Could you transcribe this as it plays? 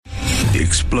The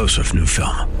explosive new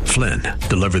film, Flynn,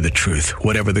 deliver the truth,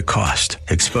 whatever the cost,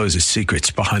 exposes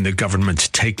secrets behind the government's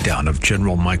takedown of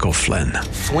General Michael Flynn.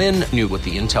 Flynn knew what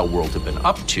the intel world had been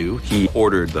up to. He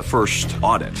ordered the first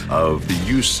audit of the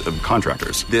use of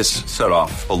contractors. This set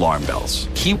off alarm bells.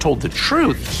 He told the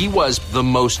truth. He was the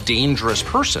most dangerous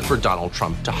person for Donald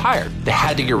Trump to hire. They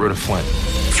had to get rid of Flynn.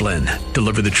 Flynn,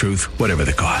 deliver the truth, whatever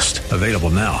the cost. Available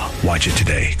now. Watch it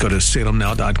today. Go to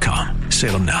salemnow.com.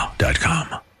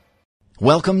 salemnow.com.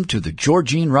 Welcome to the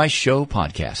Georgene Rice Show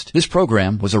podcast. This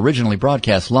program was originally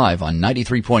broadcast live on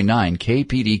 93.9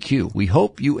 KPDQ. We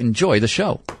hope you enjoy the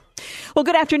show. Well,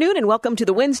 good afternoon and welcome to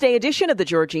the Wednesday edition of the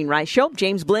Georgene Rice Show.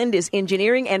 James Blend is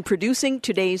engineering and producing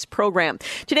today's program.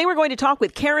 Today we're going to talk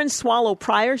with Karen Swallow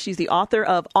Prior. She's the author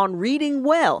of On Reading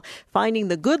Well, Finding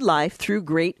the Good Life Through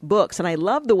Great Books. And I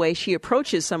love the way she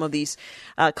approaches some of these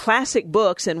classic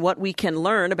books and what we can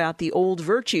learn about the old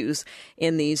virtues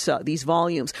in these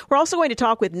volumes. We're also going to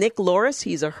talk with Nick Loris.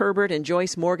 He's a Herbert and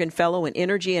Joyce Morgan Fellow in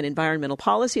Energy and Environmental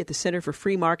Policy at the Center for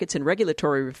Free Markets and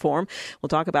Regulatory Reform. We'll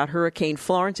talk about Hurricane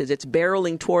Florence as it's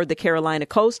barreling toward the Carolina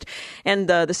coast, and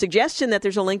the suggestion that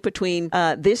there's a link between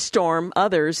this storm,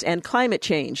 others, and climate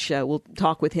change. We'll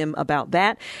talk with him about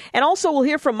that. And also we'll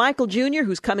hear from Michael Jr.,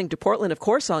 who's coming to Portland, of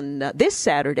course, on this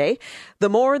Saturday. The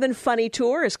More Than Funny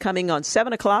Tour is coming on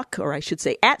 7 o'clock, or I should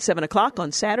say at 7 o'clock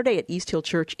on Saturday at East Hill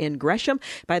Church in Gresham.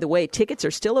 By the way, tickets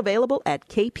are still available at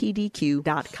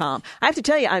kpdq.com. I have to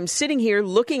tell you, I'm sitting here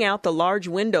looking out the large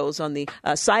windows on the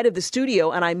side of the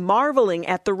studio, and I'm marveling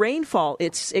at the rainfall.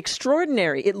 It's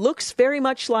extraordinary. It looks very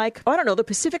much like, the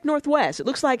Pacific Northwest. It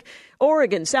looks like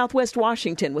Oregon, Southwest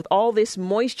Washington, with all this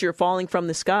moisture falling from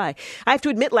the sky. I have to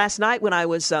admit, last night when I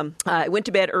was, I went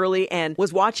to bed early and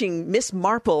was watching Miss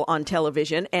Marple on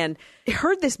television and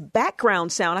heard this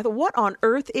background sound. I thought, what on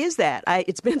earth is that?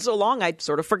 It's been so long, I'd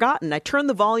sort of forgotten. I turned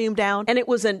the volume down, and it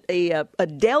was a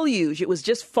deluge. It was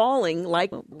just falling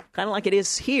kind of like it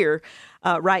is here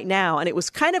right now. And it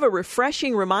was kind of a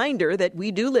refreshing reminder that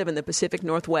we do live in the Pacific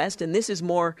Northwest, and this is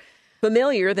more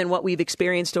familiar than what we've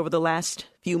experienced over the last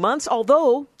few months,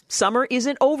 although summer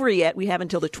isn't over yet. We have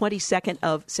until the 22nd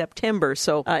of September.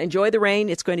 So enjoy the rain.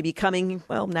 It's going to be coming,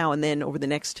 now and then over the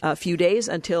next few days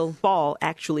until fall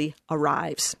actually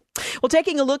arrives. Well,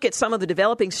 taking a look at some of the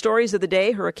developing stories of the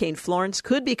day, Hurricane Florence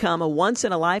could become a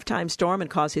once-in-a-lifetime storm and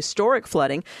cause historic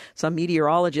flooding. Some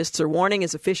meteorologists are warning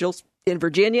as officials in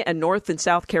Virginia and North and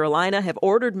South Carolina have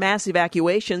ordered mass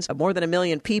evacuations of more than 1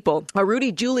 million people. A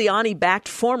Rudy Giuliani-backed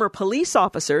former police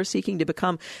officer seeking to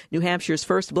become New Hampshire's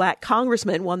first black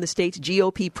congressman won the state's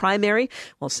GOP primary,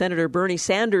 while Senator Bernie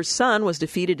Sanders' son was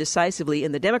defeated decisively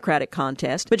in the Democratic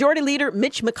contest. Majority Leader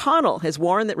Mitch McConnell has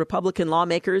warned that Republican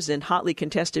lawmakers in hotly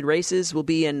contested races will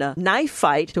be in a knife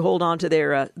fight to hold on to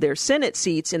their Senate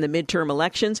seats in the midterm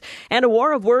elections. And a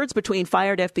war of words between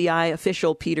fired FBI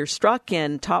official Peter Strzok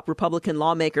and top Republican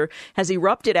lawmaker has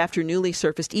erupted after newly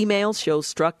surfaced emails show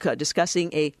Strzok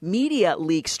discussing a media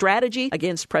leak strategy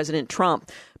against President Trump.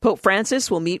 Pope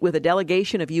Francis will meet with a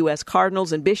delegation of U.S.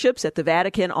 cardinals and bishops at the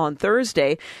Vatican on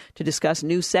Thursday to discuss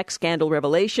new sex scandal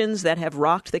revelations that have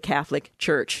rocked the Catholic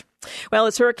Church. Well,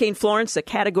 as Hurricane Florence, a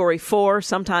Category 4,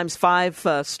 sometimes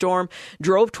 5 storm,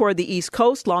 drove toward the East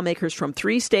Coast, lawmakers from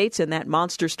 3 states in that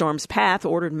monster storm's path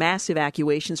ordered mass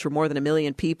evacuations for more than 1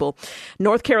 million people.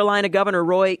 North Carolina Governor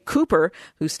Roy Cooper,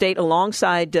 whose state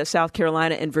alongside South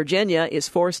Carolina and Virginia is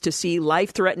forced to see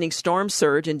life-threatening storm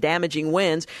surge and damaging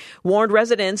winds, warned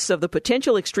residents of the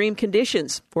potential extreme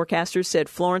conditions. Forecasters said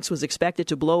Florence was expected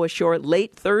to blow ashore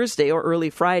late Thursday or early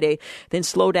Friday, then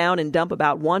slow down and dump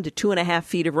about 1 to 2.5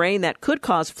 feet of rain that could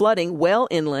cause flooding well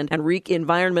inland and wreak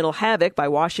environmental havoc by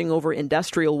washing over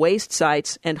industrial waste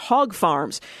sites and hog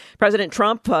farms. President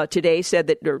Trump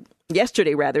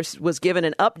yesterday was given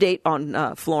an update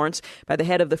on Florence by the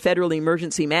head of the Federal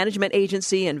Emergency Management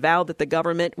Agency and vowed that the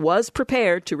government was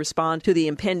prepared to respond to the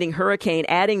impending hurricane,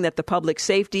 adding that the public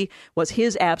safety was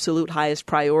his absolute highest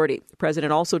priority. The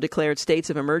president also declared states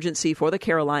of emergency for the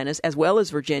Carolinas as well as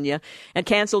Virginia and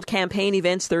canceled campaign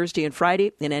events Thursday and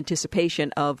Friday in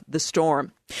anticipation of the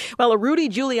storm. Well, a Rudy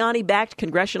Giuliani-backed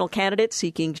congressional candidate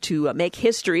seeking to make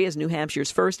history as New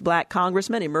Hampshire's first black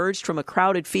congressman emerged from a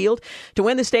crowded field to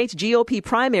win the state's GOP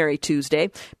primary Tuesday.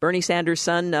 Bernie Sanders'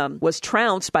 son was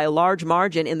trounced by a large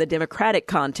margin in the Democratic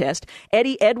contest.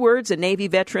 Eddie Edwards, a Navy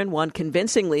veteran, won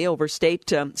convincingly over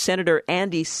State Senator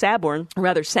Andy Sanborn,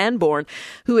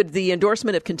 who had the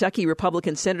endorsement of Kentucky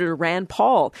Republican Senator Rand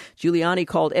Paul. Giuliani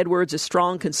called Edwards a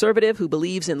strong conservative who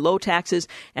believes in low taxes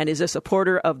and is a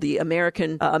supporter of the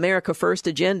American America First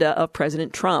agenda of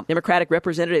President Trump. Democratic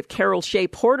Representative Carol Shea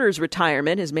Porter's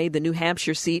retirement has made the New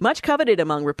Hampshire seat much coveted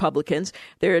among Republicans.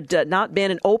 There had not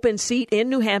been an open seat in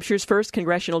New Hampshire's 1st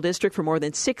congressional district for more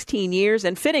than 16 years,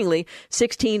 and fittingly,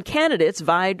 16 candidates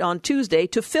vied on Tuesday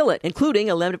to fill it, including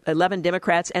 11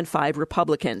 Democrats and 5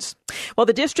 Republicans. Well,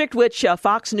 the district, which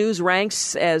Fox News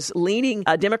ranks as leaning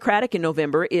Democratic in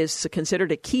November, is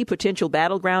considered a key potential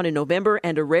battleground in November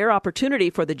and a rare opportunity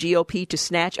for the GOP to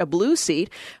snatch a blue seat.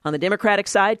 On the Democratic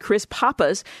side, Chris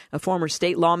Pappas, a former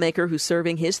state lawmaker who's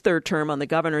serving his 3rd term on the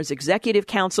governor's executive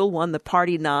council, won the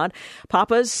party nod.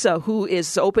 Pappas, who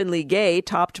is openly gay,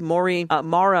 topped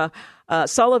Mara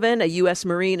Sullivan, a U.S.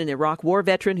 Marine and Iraq War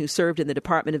veteran who served in the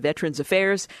Department of Veterans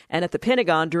Affairs and at the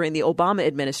Pentagon during the Obama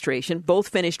administration. Both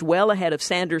finished well ahead of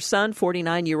Sanders' son,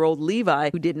 49-year-old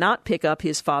Levi, who did not pick up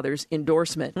his father's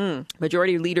endorsement.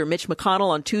 Majority Leader Mitch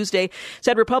McConnell on Tuesday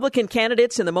said Republican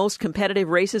candidates in the most competitive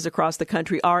races across the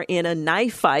country are in a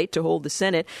knife fight to hold the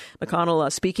Senate.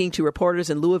 McConnell, speaking to reporters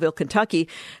in Louisville, Kentucky,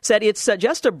 said it's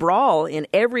just a brawl in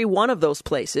every one of those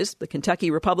places. The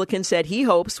Kentucky Republican said he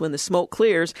hopes when the smoke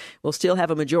clears, we'll still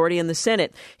have a majority in the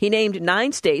Senate. He named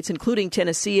 9 states, including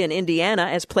Tennessee and Indiana,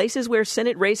 as places where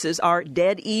Senate races are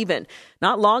dead even.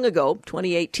 Not long ago,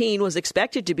 2018 was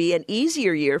expected to be an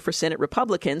easier year for Senate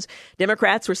Republicans.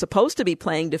 Democrats were supposed to be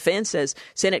playing defense as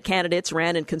Senate candidates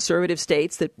ran in conservative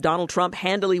states that Donald Trump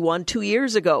handily won 2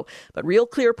 years ago. But Real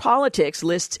Clear Politics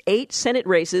lists 8 Senate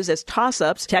races as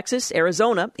toss-ups: Texas,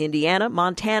 Arizona, Indiana,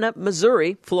 Montana,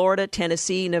 Missouri, Florida,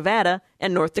 Tennessee, Nevada,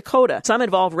 and North Dakota. Some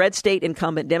involve red state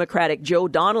incumbent Democratic Joe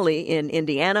Donnelly in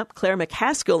Indiana, Claire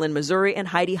McCaskill in Missouri, and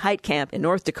Heidi Heitkamp in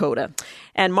North Dakota.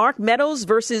 And Mark Meadows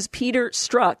versus Peter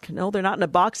Strzok. No, they're not in a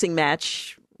boxing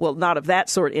match. Well, not of that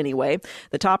sort anyway.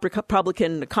 The top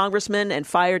Republican congressman and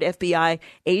fired FBI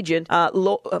agent,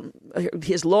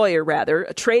 his lawyer,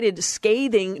 traded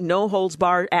scathing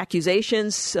no-holds-barred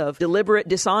accusations of deliberate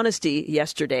dishonesty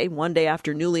yesterday, one day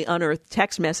after newly unearthed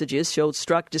text messages showed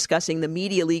Strzok discussing the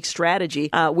media leak strategy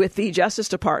with the Justice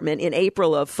Department in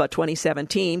April of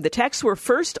 2017. The texts were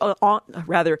first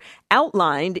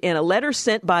outlined in a letter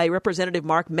sent by Representative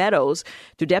Mark Meadows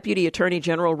to Deputy Attorney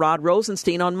General Rod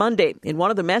Rosenstein on Monday. In one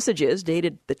of the messages,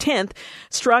 dated the 10th,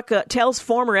 Strzok tells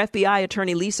former FBI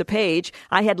attorney Lisa Page,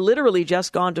 "I had literally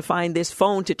just gone to find this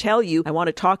phone to tell you I want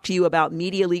to talk to you about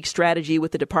media leak strategy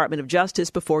with the Department of Justice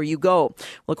before you go."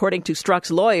 Well, according to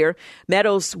Strzok's lawyer,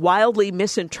 Meadows wildly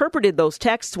misinterpreted those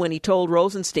texts when he told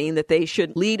Rosenstein that they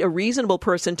should lead a reasonable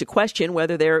person to question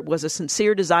whether there was a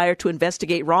sincere desire to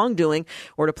investigate wrongdoing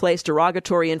or to place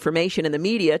derogatory information in the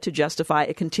media to justify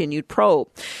a continued probe.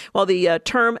 Well, the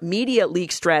term media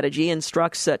leak strategy in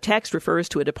Strzok's text refers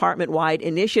to a department-wide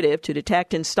initiative to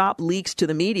detect and stop leaks to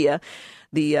the media.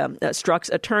 The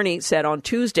Strzok's attorney said on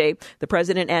Tuesday, the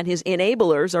president and his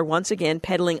enablers are once again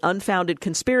peddling unfounded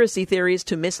conspiracy theories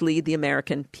to mislead the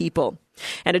American people.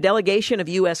 And a delegation of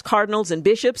U.S. cardinals and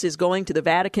bishops is going to the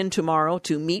Vatican tomorrow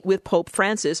to meet with Pope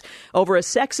Francis over a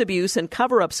sex abuse and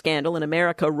cover-up scandal in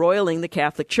America roiling the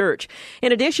Catholic Church.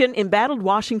 In addition, embattled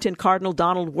Washington Cardinal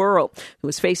Donald Wuerl, who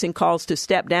is facing calls to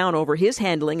step down over his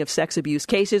handling of sex abuse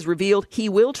cases, revealed he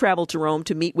will travel to Rome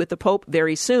to meet with the Pope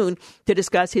very soon to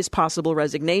discuss his possible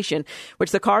resignation,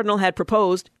 which the cardinal had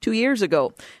proposed 2 years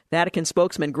ago. Vatican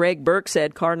spokesman Greg Burke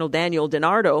said Cardinal Daniel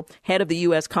DiNardo, head of the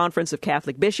U.S. Conference of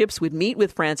Catholic Bishops, would meet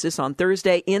with Francis on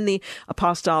Thursday in the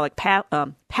Apostolic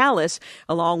Palace,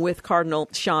 along with Cardinal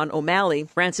Sean O'Malley,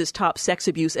 Francis' top sex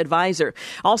abuse advisor.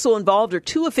 Also involved are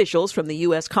 2 officials from the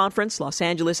U.S. Conference, Los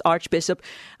Angeles Archbishop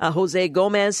Jose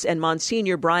Gomez and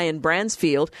Monsignor Brian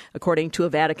Bransfield, according to a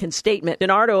Vatican statement.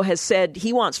 DiNardo has said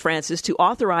he wants Francis to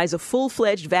authorize a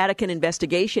full-fledged Vatican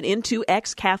investigation into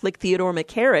ex-Catholic Theodore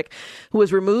McCarrick, who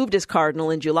was removed as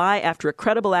cardinal in July after a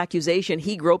credible accusation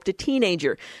he groped a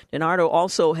teenager. DiNardo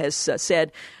also has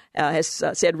said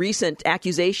recent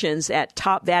accusations at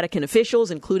top Vatican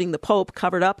officials, including the Pope,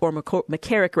 covered up, or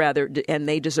McCarrick, and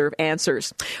they deserve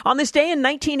answers. On this day in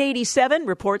 1987,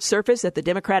 reports surfaced that the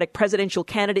Democratic presidential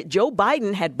candidate Joe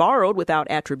Biden had borrowed, without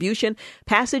attribution,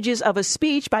 passages of a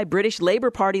speech by British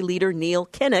Labour Party leader Neil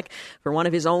Kinnock for one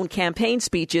of his own campaign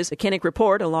speeches. The Kinnock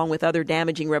report, along with other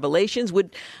damaging revelations,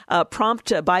 would prompt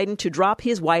Biden to drop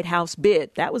his White House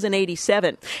bid. That was in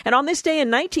 87. And on this day in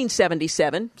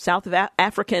 1977, South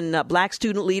African black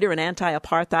student leader and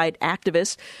anti-apartheid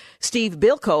activist Steve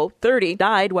Biko, 30,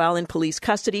 died while in police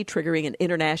custody, triggering an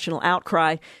international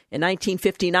outcry. In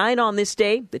 1959, on this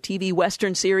day, the TV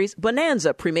Western series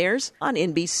Bonanza premieres on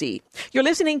NBC. You're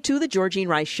listening to The Georgene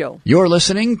Rice Show. You're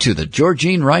listening to The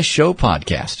Georgene Rice Show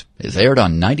podcast. is aired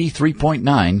on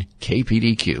 93.9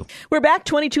 KPDQ. We're back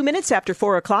 22 minutes after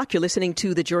 4 o'clock. You're listening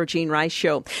to The Georgene Rice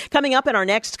Show. Coming up in our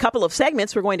next couple of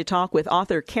segments, we're going to talk with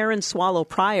author Karen Swallow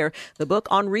Pryor, the book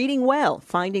On Reading Well,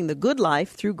 Finding the Good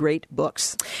Life Through Great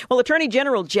Books. Well, Attorney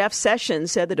General Jeff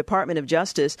Sessions said the Department of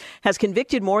Justice has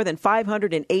convicted more than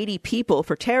 580 people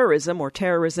for terrorism or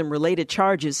terrorism-related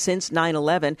charges since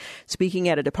 9/11, speaking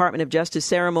at a Department of Justice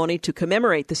ceremony to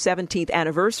commemorate the 17th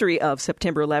anniversary of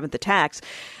September 11th attacks.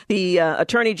 The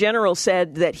Attorney General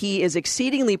said that he is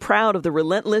exceedingly proud of the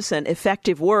relentless and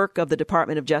effective work of the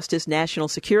Department of Justice National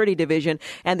Security Division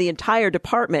and the entire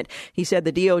department. He said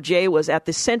the DOJ was at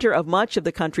the center of much of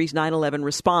the country's 9/11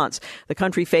 response. The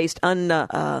country faced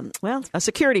a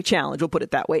security challenge, we'll put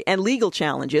it that way, and legal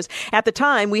challenges. At the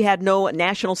time, we had no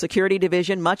National Security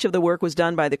Division. Much of the work was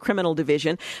done by the Criminal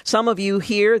Division. Some of you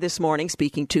here this morning,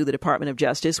 speaking to the Department of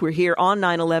Justice, were here on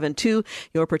 9/11 too.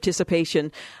 Your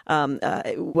participation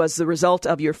was the result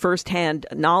of your firsthand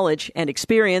knowledge and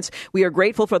experience. We are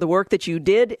grateful for the work that you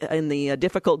did in the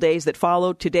difficult days that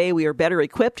followed. Today, we are better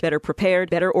equipped, better prepared,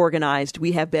 better organized.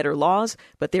 We have better laws,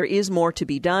 but there is more to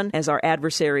be done as our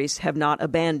adversaries have not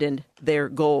abandoned their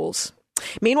goals.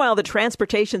 Meanwhile, the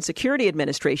Transportation Security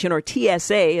Administration, or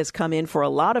TSA, has come in for a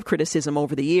lot of criticism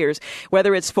over the years,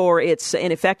 whether it's for its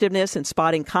ineffectiveness in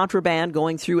spotting contraband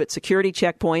going through its security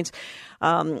checkpoints,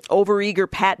 overeager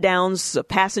pat-downs of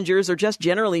passengers, or just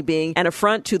generally being an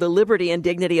affront to the liberty and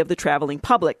dignity of the traveling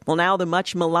public. Well, now the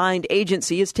much-maligned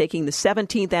agency is taking the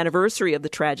 17th anniversary of the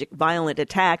tragic, violent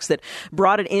attacks that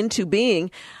brought it into being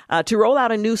to roll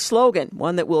out a new slogan,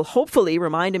 one that will hopefully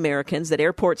remind Americans that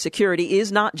airport security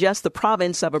is not just the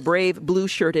province of a brave,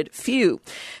 blue-shirted few.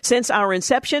 Since our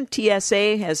inception,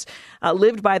 TSA has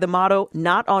lived by the motto,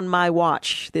 "Not on my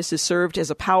watch." This has served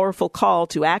as a powerful call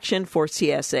to action for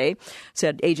TSA,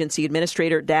 said Agency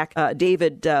Administrator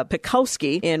David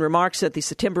Pikowski in remarks at the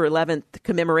September 11th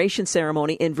commemoration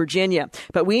ceremony in Virginia.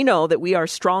 But we know that we are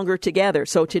stronger together.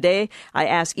 So today, I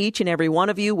ask each and every one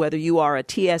of you, whether you are a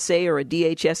TSA or a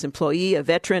DHS employee, a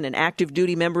veteran, an active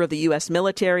duty member of the U.S.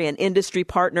 military, an industry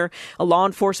partner, a law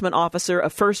enforcement officer, a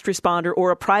first responder,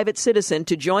 or a private citizen,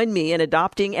 to join me in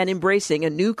adopting and embracing a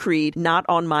new creed, "Not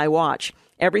on my watch."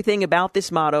 Everything about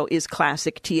this motto is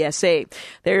classic TSA.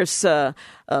 There's,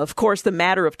 of course, the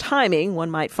matter of timing.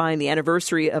 One might find the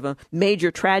anniversary of a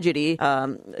major tragedy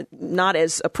not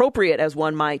as appropriate as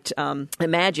one might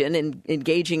imagine in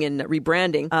engaging in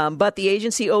rebranding. But the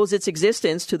agency owes its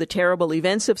existence to the terrible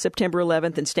events of September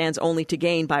 11th and stands only to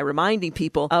gain by reminding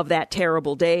people of that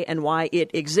terrible day and why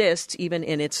it exists, even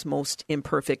in its most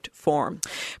imperfect form.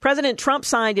 President Trump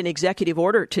signed an executive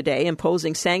order today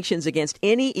imposing sanctions against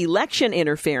any election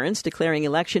interference, declaring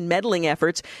election meddling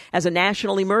efforts as a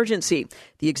national emergency.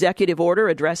 The executive order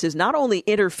addresses not only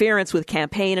interference with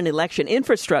campaign and election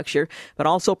infrastructure, but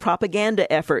also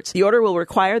propaganda efforts. The order will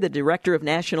require the Director of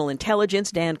National Intelligence,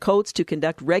 Dan Coats, to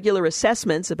conduct regular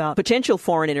assessments about potential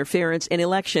foreign interference in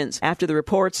elections. After the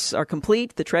reports are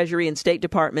complete, the Treasury and State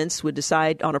Departments would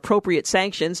decide on appropriate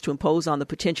sanctions to impose on the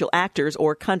potential actors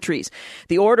or countries.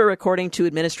 The order, according to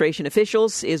administration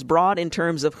officials, is broad in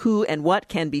terms of who and what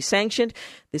can be sanctioned.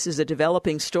 This is a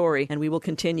developing story, and we will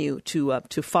continue to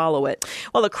follow it.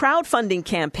 Well, a crowdfunding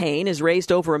campaign has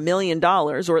raised over $1 million,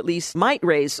 or at least might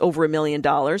raise over $1 million,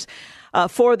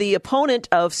 for the opponent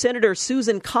of Senator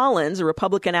Susan Collins, a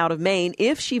Republican out of Maine,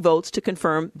 if she votes to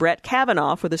confirm Brett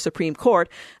Kavanaugh for the Supreme Court,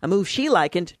 a move she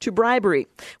likened to bribery.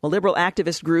 Well, liberal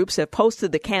activist groups have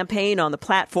posted the campaign on the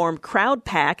platform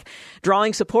CrowdPack,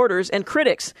 drawing supporters and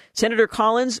critics. Senator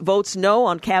Collins votes no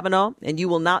on Kavanaugh, and you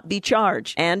will not be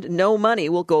charged, and no money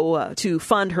will go to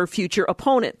fund her future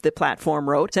opponent, the platform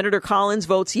wrote. Senator Collins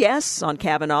votes yes on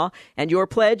Kavanaugh, and your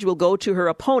pledge will go to her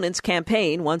opponent's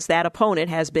campaign once that opponent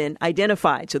has been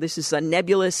identified. So this is a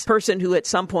nebulous person who at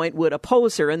some point would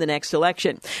oppose her in the next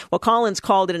election. Well, Collins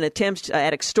called it an attempt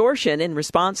at extortion in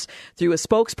response through a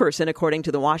spokesperson, according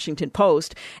to the Washington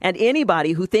Post. And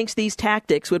anybody who thinks these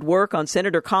tactics would work on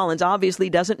Senator Collins obviously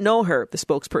doesn't know her, the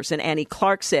spokesperson Annie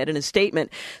Clark said in a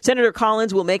statement. Senator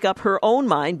Collins will make up her own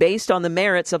mind based on the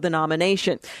merits of the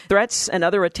nomination. Threats and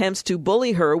other attempts to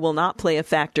bully her will not play a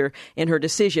factor in her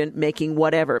decision making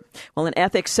whatever. Well, an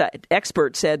ethics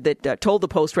expert said that told the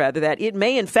Post that that it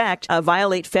may, in fact,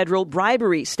 violate federal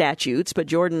bribery statutes. But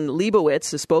Jordan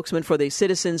Leibowitz, a spokesman for the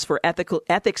Citizens for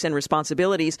Ethics and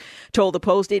Responsibilities, told the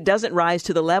Post it doesn't rise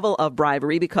to the level of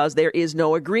bribery because there is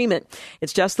no agreement.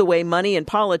 It's just the way money and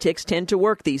politics tend to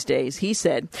work these days, he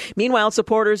said. Meanwhile,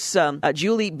 supporters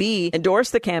Julie B.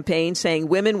 endorsed the campaign, saying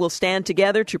women will stand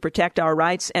together to protect our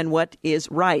rights and what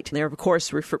is right. And they're, of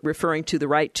course, referring to the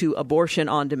right to abortion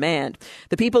on demand.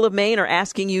 The people of Maine are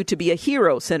asking you to be a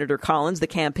hero, Senator Collins, the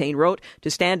campaign wrote, to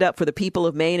stand up for the people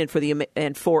of Maine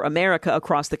and for America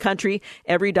across the country.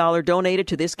 Every dollar donated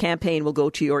to this campaign will go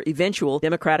to your eventual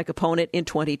Democratic opponent in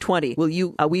 2020.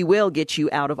 We will get you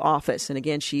out of office. And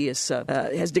again, she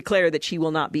has declared that she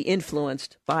will not be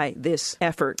influenced by this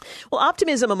effort. Well,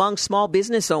 optimism among small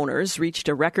business owners reached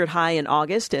a record high in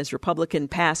August as Republican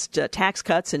passed tax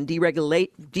cuts and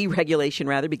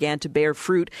deregulation began to bear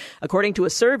fruit, according to a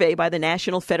survey by the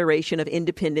National Federation of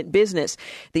Independent Business.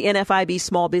 The NFIB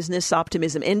Small Business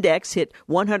Optimism Index hit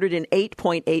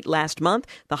 108.8 last month,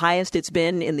 the highest it's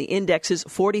been in the index's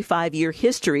 45-year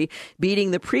history,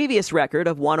 beating the previous record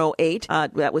of 108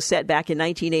 that was set back in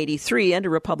 1983 under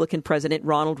Republican President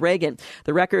Ronald Reagan.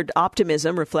 The record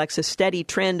optimism reflects a steady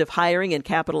trend of hiring and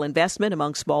capital investment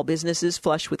among small businesses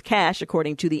flush with cash,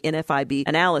 according to the NFIB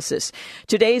analysis.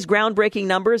 Today's groundbreaking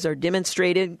numbers are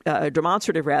demonstrative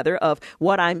of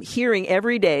what I'm hearing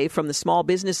every day from the small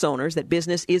business owners, that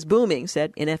business is booming,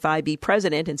 said NFIB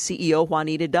President and CEO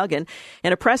Juanita Duggan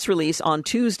in a press release on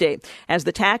Tuesday. As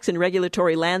the tax and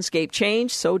regulatory landscape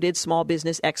changed, so did small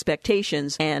business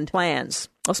expectations and plans.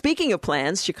 Well, speaking of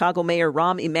plans, Chicago Mayor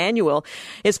Rahm Emanuel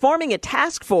is forming a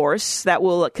task force that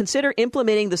will consider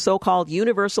implementing the so-called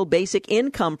Universal Basic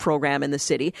Income program in the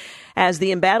city, as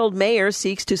the embattled mayor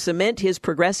seeks to cement his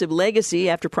progressive legacy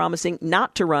after promising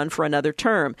not to run for another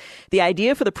term. The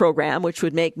idea for the program, which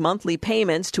would make monthly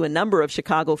payments to a number of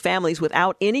Chicago families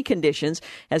without any conditions,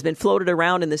 has been floated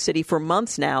around in the city for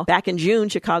months now. Back in June,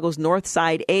 Chicago's North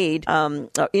Side Aid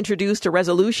introduced a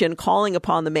resolution calling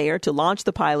upon the mayor to launch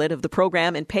the pilot of the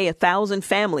program and pay 1,000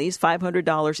 families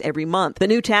 $500 every month. The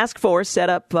new task force set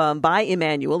up by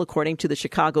Emanuel, according to the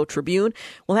Chicago Tribune,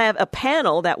 will have a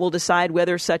panel that will decide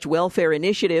whether such welfare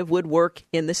initiative would work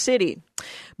in the city.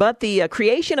 But the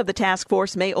creation of the task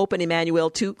force may open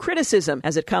Emanuel to criticism,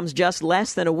 as it comes just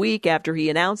less than a week after he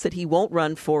announced that he won't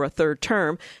run for a third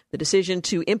term. The decision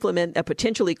to implement a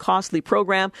potentially costly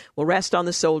program will rest on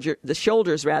the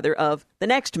shoulders of the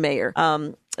next mayor.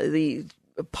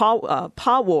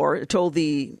 Pawar told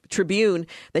the Tribune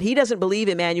that he doesn't believe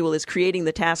Emanuel is creating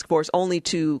the task force only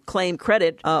to claim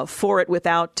credit for it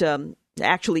without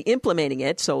actually implementing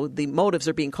it, so the motives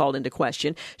are being called into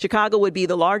question. Chicago would be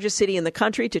the largest city in the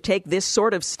country to take this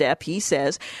sort of step, he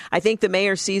says. I think the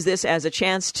mayor sees this as a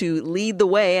chance to lead the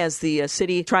way as the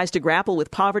city tries to grapple with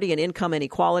poverty and income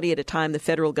inequality at a time the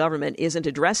federal government isn't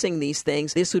addressing these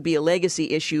things. This would be a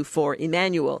legacy issue for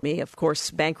Emanuel. It may, of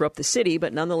course, bankrupt the city,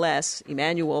 but nonetheless,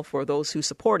 Emanuel, for those who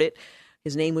support it,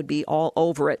 his name would be all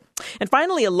over it. And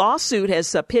finally, a lawsuit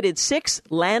has pitted 6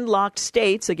 landlocked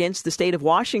states against the state of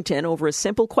Washington over a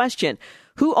simple question: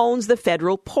 who owns the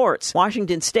federal ports?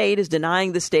 Washington State is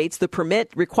denying the states the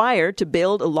permit required to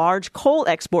build a large coal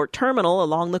export terminal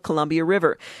along the Columbia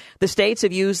River. The states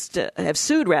have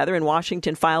sued, and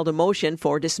Washington filed a motion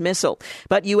for dismissal.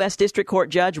 But U.S. District Court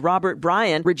Judge Robert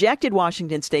Bryan rejected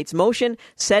Washington State's motion,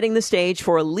 setting the stage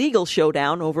for a legal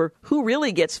showdown over who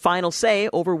really gets final say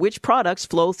over which products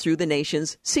flow through the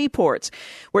nation's seaports.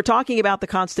 We're talking about the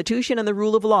Constitution and the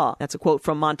rule of law. That's a quote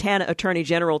from Montana Attorney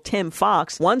General Tim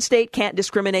Fox. One state can't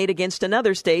discriminate against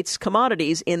another state's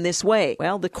commodities in this way.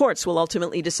 Well, the courts will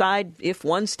ultimately decide if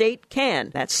one state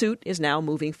can. That suit is now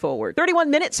moving forward. 31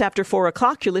 minutes after 4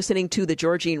 o'clock, you're listening to The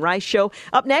Georgene Rice Show.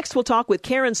 Up next, we'll talk with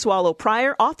Karen Swallow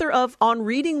Pryor, author of On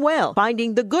Reading Well,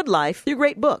 Finding the Good Life Through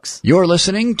Great Books. You're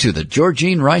listening to The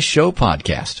Georgene Rice Show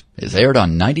podcast. It's aired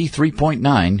on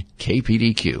 93.9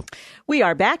 KPDQ. We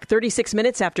are back 36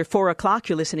 minutes after 4 o'clock.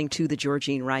 You're listening to The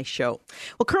Georgene Rice Show.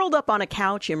 Well, curled up on a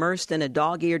couch, immersed in a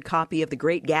dog-eared copy of The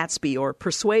Great Gatsby or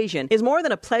Persuasion is more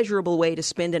than a pleasurable way to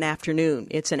spend an afternoon.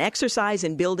 It's an exercise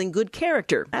in building good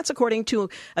character. That's according to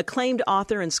acclaimed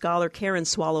author and scholar Karen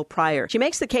Swallow Pryor. She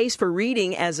makes the case for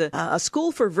reading as a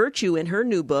school for virtue in her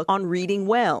new book, On Reading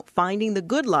Well, Finding the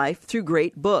Good Life Through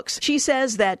Great Books. She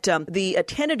says that the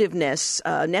attentiveness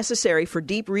necessary for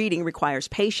deep reading requires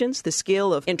patience, the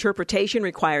skill of interpretation, Meditation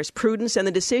requires prudence and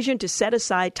the decision to set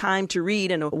aside time to read.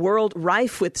 In a world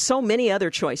rife with so many other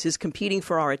choices competing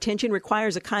for our attention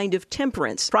requires a kind of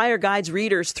temperance. Pryor guides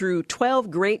readers through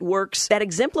 12 great works that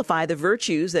exemplify the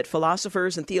virtues that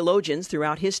philosophers and theologians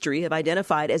throughout history have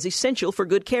identified as essential for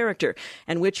good character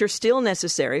and which are still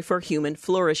necessary for human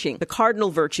flourishing. The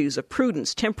cardinal virtues of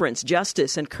prudence, temperance,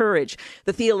 justice, and courage,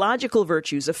 the theological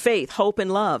virtues of faith, hope,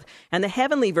 and love, and the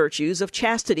heavenly virtues of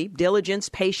chastity, diligence,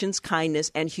 patience,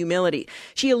 kindness, and humility.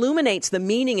 She illuminates the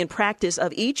meaning and practice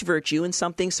of each virtue in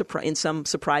some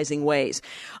surprising ways.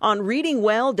 On Reading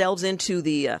Well delves into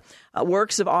the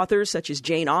works of authors such as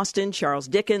Jane Austen, Charles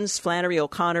Dickens, Flannery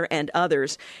O'Connor, and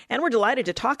others. And we're delighted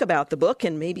to talk about the book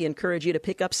and maybe encourage you to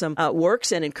pick up some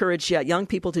works and encourage young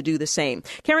people to do the same.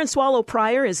 Karen Swallow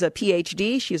Pryor is a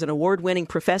Ph.D. She is an award-winning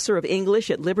professor of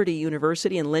English at Liberty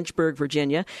University in Lynchburg,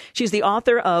 Virginia. She's the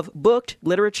author of Booked,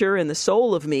 Literature and the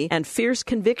Soul of Me, and Fierce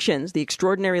Convictions, The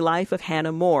Extraordinary Life of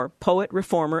Hannah More, poet,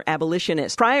 reformer,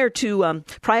 abolitionist. Pryor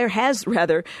has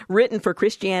written for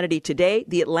Christianity Today,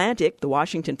 The Atlantic, The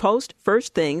Washington Post,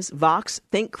 First Things, Vox,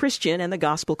 Think Christian, and the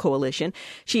Gospel Coalition.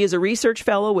 She is a research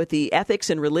fellow with the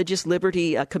Ethics and Religious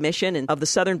Liberty Commission of the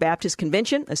Southern Baptist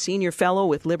Convention, a senior fellow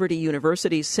with Liberty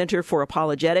University's Center for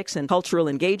Apologetics and Cultural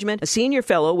Engagement, a senior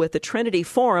fellow with the Trinity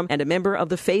Forum, and a member of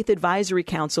the Faith Advisory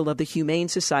Council of the Humane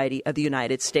Society of the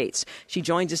United States. She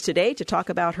joins us today to talk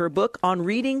about her book On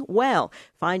Reading Well,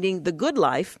 Finding the Good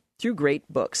Life Through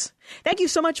Great Books. Thank you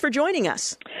so much for joining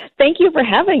us. Thank you for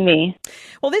having me.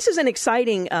 Well, this is an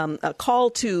exciting call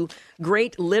to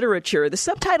great literature. The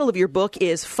subtitle of your book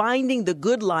is Finding the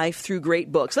Good Life Through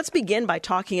Great Books. Let's begin by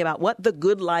talking about what the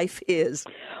good life is.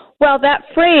 Well, that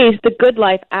phrase, the good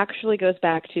life, actually goes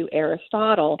back to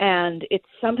Aristotle, and it's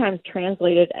sometimes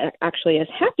translated actually as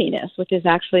happiness, which is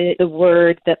actually the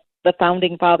word that the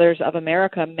founding fathers of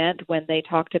America meant when they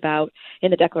talked about,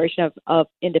 in the Declaration of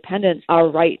Independence, our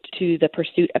right to the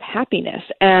pursuit of happiness.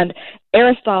 And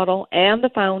Aristotle and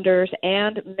the founders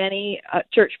and many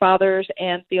church fathers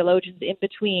and theologians in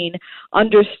between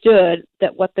understood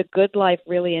that what the good life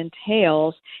really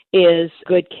entails is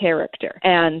good character.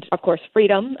 And, of course,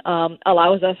 freedom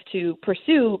allows us to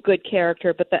pursue good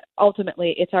character, but that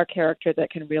ultimately it's our character that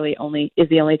is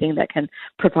the only thing that can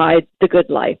provide the good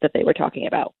life that they were talking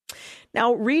about.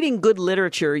 Now, reading good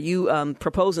literature, you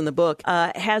propose in the book,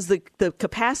 has the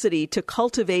capacity to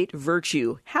cultivate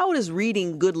virtue. How does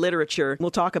reading good literature,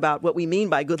 we'll talk about what we mean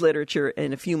by good literature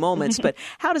in a few moments, but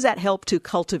how does that help to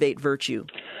cultivate virtue?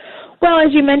 Well,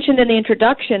 as you mentioned in the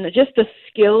introduction, just the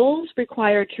skills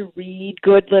required to read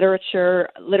good literature,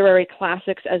 literary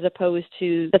classics, as opposed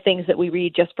to the things that we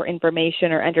read just for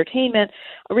information or entertainment,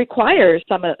 requires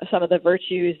some of the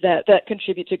virtues that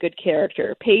contribute to good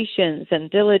character, patience and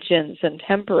diligence and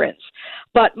temperance.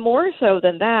 But more so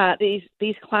than that,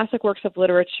 these classic works of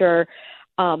literature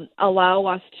allow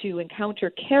us to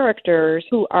encounter characters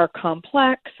who are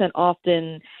complex and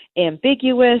often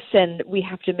ambiguous, and we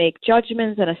have to make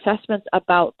judgments and assessments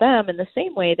about them in the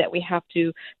same way that we have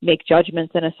to make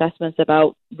judgments and assessments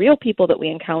about real people that we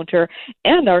encounter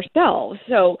and ourselves.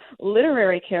 So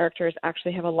literary characters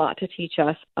actually have a lot to teach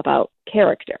us about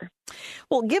character.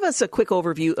 Well, give us a quick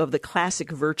overview of the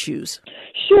classic virtues.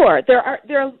 Sure. There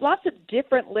are lots of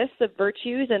different lists of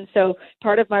virtues, and so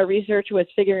part of my research was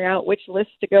figuring out which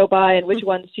lists to go by and which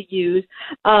ones to use.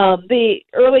 The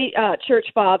early church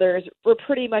fathers were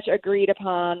pretty much agreed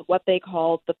upon what they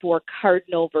called the 4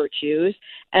 cardinal virtues,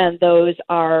 and those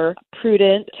are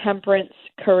prudence, temperance,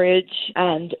 courage,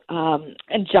 and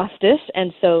justice,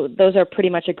 and so those are pretty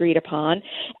much agreed upon.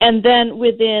 And then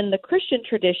within the Christian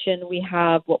tradition, we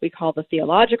have what we call the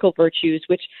theological virtues,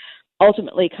 which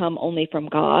ultimately come only from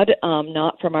God,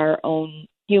 not from our own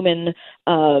human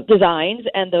designs,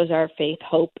 and those are faith,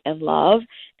 hope, and love.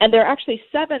 And there are actually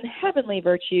 7 heavenly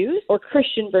virtues, or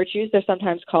Christian virtues, they're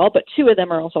sometimes called, but 2 of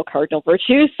them are also cardinal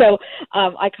virtues. So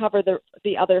I cover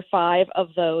the other 5 of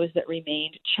those that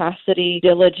remained: chastity,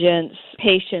 diligence,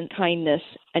 patience, kindness,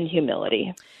 and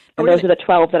humility. And those are the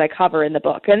 12 that I cover in the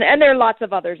book. And there are lots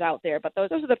of others out there, but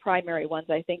those are the primary ones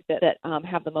I think that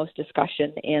have the most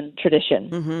discussion in tradition.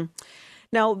 Mm-hmm.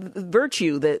 Now,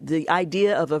 virtue, the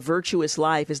idea of a virtuous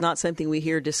life is not something we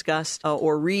hear discussed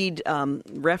or read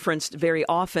referenced very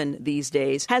often these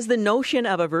days. Has the notion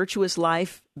of a virtuous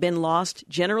life been lost,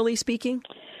 generally speaking?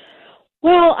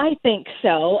 Well, I think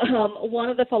so. One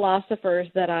of the philosophers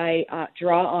that I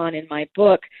draw on in my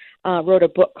book wrote a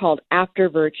book called After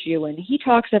Virtue, and he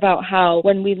talks about how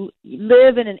when we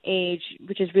live in an age,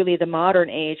 which is really the modern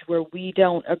age, where we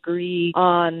don't agree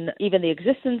on even the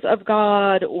existence of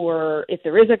God, or if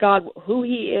there is a God, who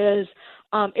he is,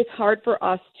 it's hard for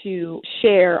us to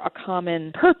share a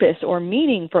common purpose or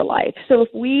meaning for life. So if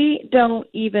we don't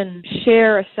even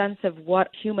share a sense of what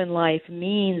human life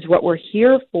means, what we're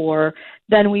here for,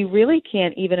 then we really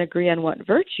can't even agree on what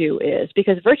virtue is,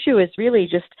 because virtue is really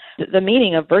just, the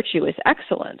meaning of virtue is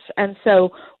excellence. And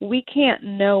so we can't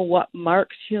know what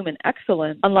marks human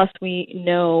excellence unless we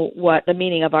know what the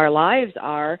meaning of our lives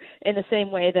are, in the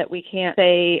same way that we can't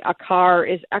say a car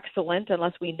is excellent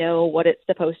unless we know what it's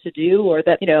supposed to do, or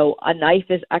that, a knife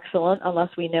is excellent unless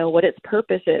we know what its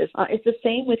purpose is. It's the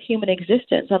same with human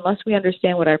existence. Unless we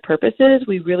understand what our purpose is,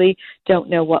 we really don't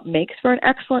know what makes for an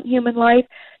excellent human life.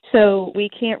 So we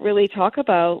can't really talk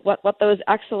about what those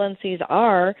excellencies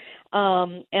are.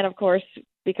 And of course,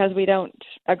 because we don't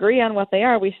agree on what they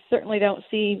are, we certainly don't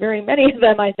see very many of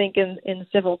them, I think, in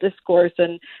civil discourse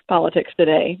and politics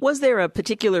today. Was there a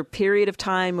particular period of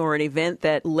time or an event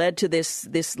that led to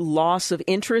this loss of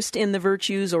interest in the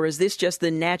virtues, or is this just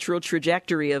the natural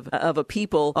trajectory of a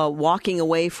people walking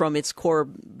away from its core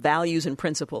values and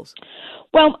principles?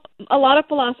 Well, a lot of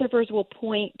philosophers will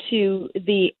point to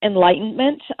the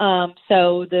Enlightenment,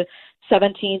 so the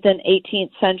 17th and 18th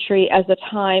century, as a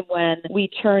time when we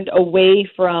turned away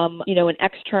from, an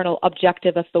external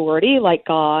objective authority like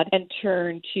God and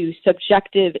turned to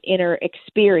subjective inner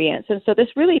experience. And so this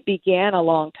really began a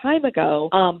long time ago,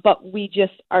 but we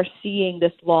just are seeing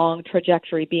this long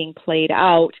trajectory being played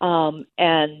out.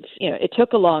 And it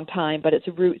took a long time, but its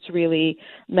roots really,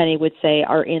 many would say,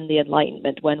 are in the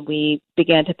Enlightenment, when we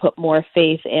began to put more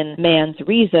faith in man's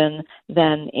reason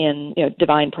than in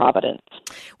divine providence.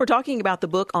 We're talking about the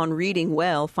book On Reading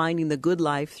Well, Finding the Good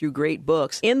Life Through Great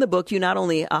Books. In the book, you not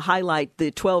only highlight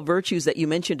the 12 virtues that you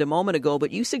mentioned a moment ago,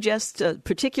 but you suggest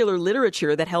particular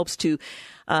literature that helps to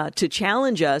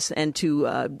challenge us and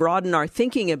to broaden our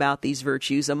thinking about these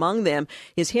virtues. Among them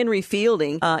is Henry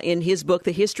Fielding in his book,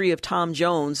 The History of Tom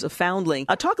Jones, a foundling.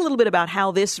 Talk a little bit about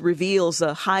how this reveals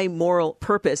a high moral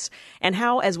purpose, and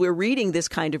how, as we're reading this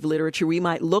kind of literature, we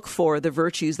might look for the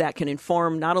virtues that can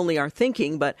inform not only our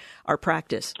thinking, but our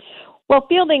practice. Well,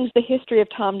 Fielding's The History of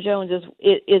Tom Jones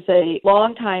is a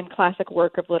long-time classic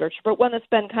work of literature, but one that's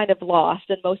been kind of lost,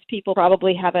 and most people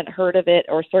probably haven't heard of it,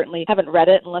 or certainly haven't read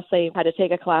it unless they had to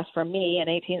take a class from me in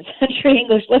 18th century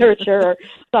English literature or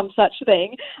some such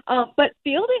thing. But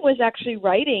Fielding was actually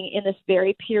writing in this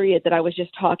very period that I was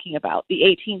just talking about, the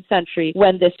 18th century,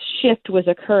 when this shift was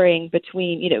occurring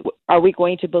between, are we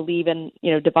going to believe in,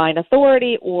 divine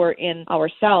authority or in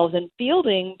ourselves? And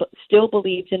Fielding still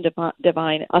believes in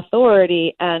divine authority.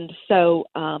 And so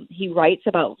he writes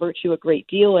about virtue a great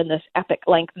deal in this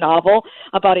epic-length novel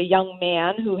about a young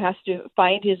man who has to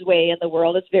find his way in the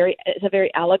world. It's a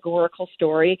very allegorical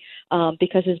story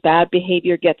because his bad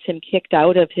behavior gets him kicked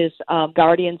out of his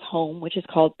guardian's home, which is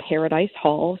called Paradise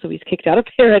Hall. So he's kicked out of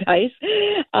paradise.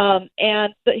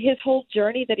 And his whole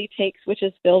journey that he takes, which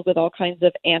is filled with all kinds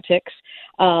of antics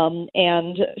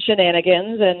and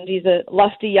shenanigans, and he's a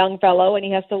lusty young fellow, and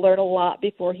he has to learn a lot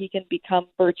before he can become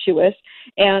virtuous.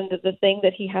 And the thing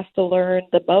that he has to learn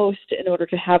the most in order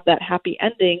to have that happy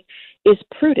ending is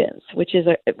prudence, which is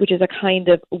a kind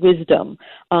of wisdom.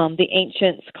 The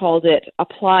ancients called it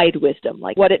applied wisdom,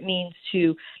 like what it means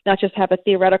to not just have a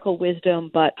theoretical wisdom,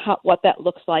 but what that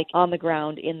looks like on the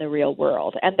ground in the real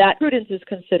world. And that prudence is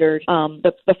considered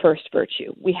the first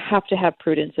virtue. We have to have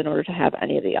prudence in order to have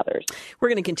any of the others. We're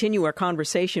going to continue our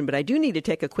conversation, but I do need to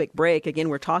take a quick break. Again,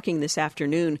 we're talking this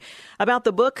afternoon about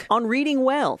the book On Reading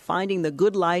Well, Finding the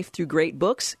Good Life Through Great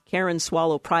Books. Karen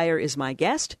Swallow Pryor is my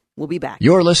guest. We'll be back.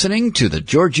 You're listening to the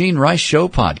Georgene Rice Show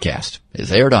podcast.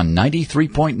 It's aired on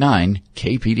 93.9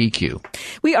 KPDQ.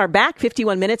 We are back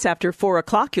 51 minutes after 4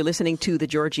 o'clock. You're listening to the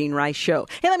Georgene Rice Show.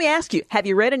 Hey, let me ask you, have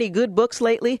you read any good books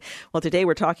lately? Well, today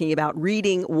we're talking about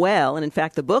reading well. And in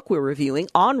fact, the book we're reviewing,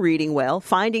 On Reading Well,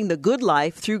 Finding the Good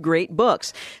Life Through Great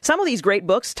Books. Some of these great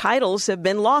books' titles have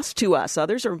been lost to us.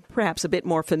 Others are perhaps a bit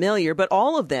more familiar, but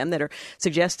all of them that are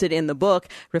suggested in the book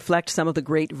reflect some of the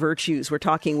great virtues. We're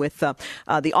talking with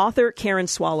the author, Karen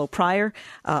Swallow Pryor,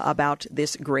 about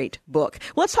this great book. Well,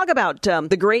 let's talk about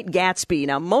The Great Gatsby.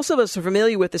 Now, most of us are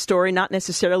familiar with the story, not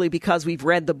necessarily because we've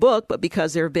read the book, but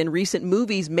because there have been recent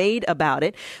movies made about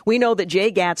it. We know that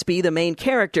Jay Gatsby, the main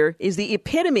character, is the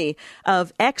epitome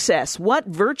of excess. What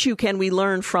virtue can we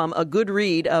learn from a good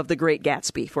read of The Great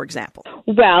Gatsby, for example?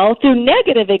 Well, through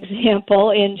negative example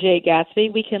in Jay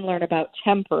Gatsby, we can learn about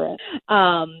temperance.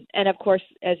 And of course,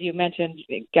 as you mentioned,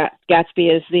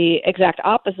 Gatsby is the exact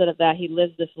opposite opposite of that, he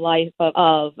lives this life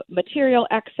of material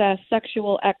excess,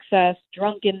 sexual excess,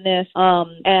 drunkenness,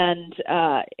 and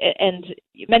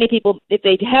many people, if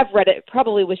they have read it,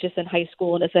 probably was just in high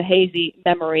school and it's a hazy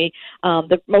memory.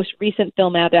 The most recent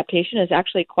film adaptation is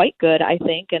actually quite good, I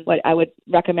think, and I would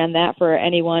recommend that for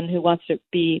anyone who wants to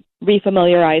be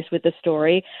refamiliarized with the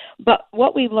story. But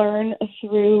what we learn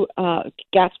through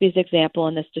Gatsby's example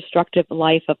in this destructive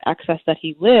life of excess that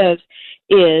he lives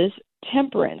is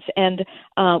temperance. And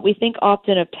we think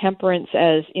often of temperance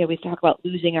as, we talk about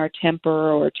losing our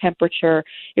temper or temperature.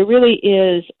 It really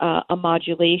is a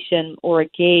modulation or a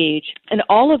gauge. And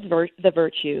all of the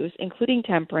virtues, including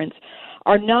temperance,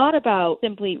 are not about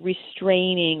simply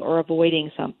restraining or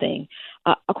avoiding something.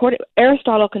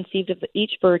 Aristotle conceived of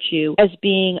each virtue as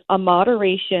being a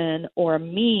moderation or a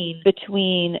mean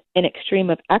between an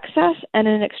extreme of excess and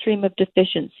an extreme of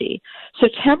deficiency. So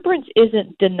temperance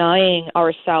isn't denying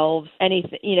ourselves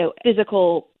anything,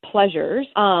 physical pleasures.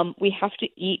 We have to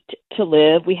eat to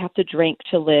live, we have to drink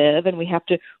to live, and we have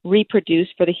to reproduce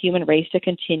for the human race to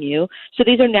continue. So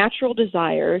these are natural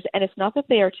desires, and it's not that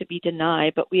they are to be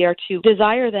denied, but we are to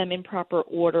desire them in proper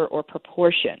order or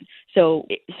proportion. So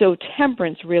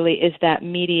temperance really is that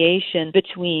mediation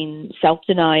between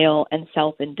self-denial and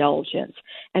self-indulgence.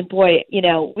 And boy,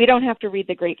 we don't have to read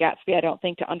The Great Gatsby, I don't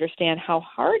think, to understand how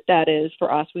hard that is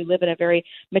for us. We live in a very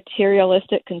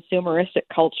materialistic, consumeristic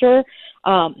culture.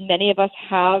 Many of us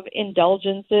have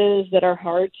indulgences that are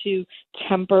hard to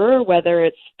temper, whether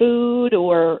it's food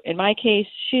or, in my case,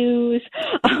 shoes.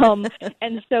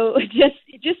 And so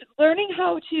just learning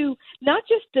how to not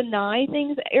just deny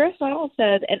things. Aristotle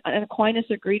said, and Aquinas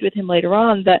agreed with him later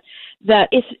on, that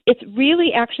it's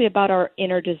really actually about our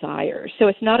inner desires. So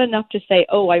it's not enough to say,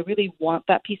 oh, I really want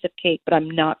that piece of cake, but I'm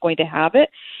not going to have it.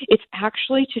 It's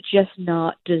actually to just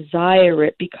not desire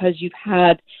it because you've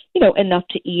had enough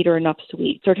to eat or enough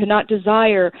sweets, or to not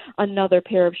desire another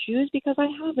pair of shoes because I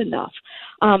have enough.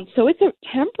 So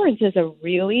temperance is a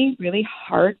really, really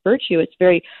hard virtue. It's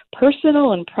very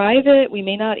personal and private.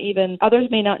 Others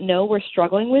may not know we're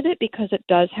struggling with it because it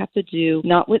does have to do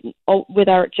not with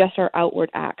just our outward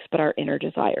acts, but our inner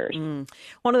desires.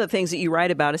 One of the things that you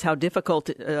write about is how difficult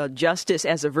justice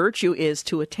as a virtue is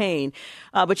to attain.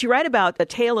 But you write about A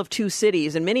Tale of Two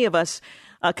Cities, and many of us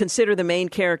consider the main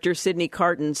character, Sidney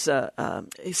Carton's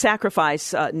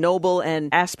sacrifice noble and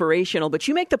aspirational. But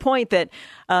you make the point that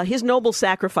his noble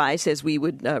sacrifice, as we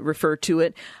would refer to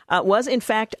it, was in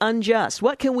fact unjust.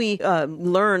 What can we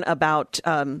learn about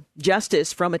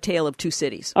justice from A Tale of Two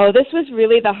Cities? Oh, this was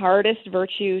really the hardest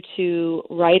virtue to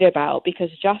write about because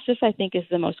justice, I think, is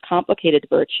the most complicated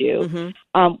virtue.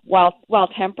 Mm-hmm. While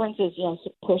temperance is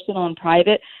personal and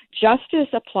private, justice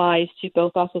applies to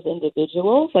both us as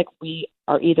individuals, like we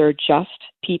are either just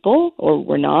people or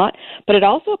we're not, but it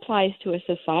also applies to a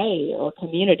society or a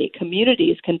community.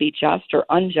 Communities can be just or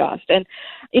unjust. And,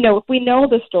 if we know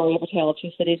the story of A Tale of Two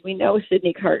Cities, we know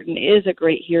Sidney Carton is a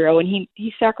great hero, and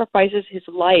he sacrifices his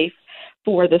life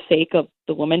for the sake of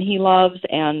the woman he loves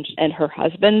and her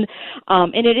husband.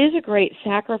 And it is a great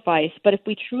sacrifice, but if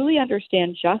we truly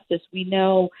understand justice, we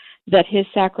know that his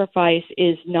sacrifice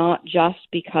is not just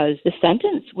because the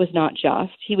sentence was not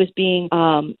just. He was being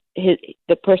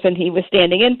the person he was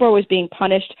standing in for was being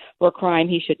punished for a crime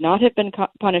he should not have been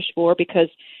punished for, because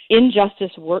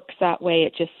injustice works that way.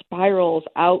 It just spirals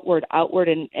outward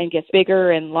and gets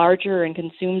bigger and larger and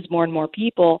consumes more and more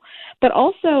people. But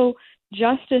also,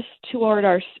 justice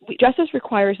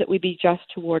requires that we be just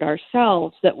toward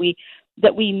ourselves, that we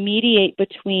mediate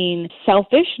between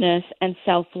selfishness and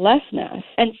selflessness.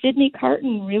 And Sidney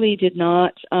Carton really did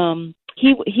not.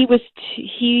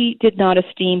 He did not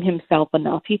esteem himself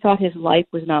enough. He thought his life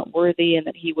was not worthy and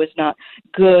that he was not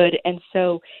good, and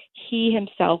so he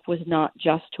himself was not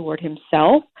just toward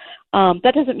himself.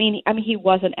 That doesn't mean, he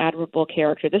was an admirable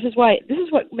character. This is what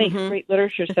makes great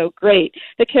literature so great.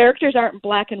 The characters aren't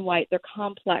black and white. They're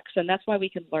complex, and that's why we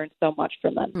can learn so much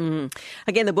from them. Mm-hmm.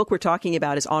 Again, the book we're talking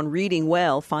about is On Reading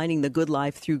Well, Finding the Good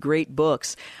Life Through Great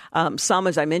Books. Some,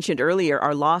 as I mentioned earlier,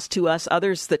 are lost to us.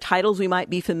 Others, the titles we might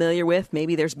be familiar with.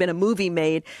 Maybe there's been a movie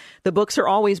made. The books are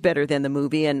always better than the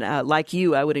movie, and like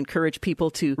you, I would encourage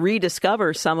people to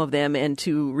rediscover some of them and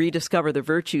to rediscover the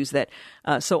virtues that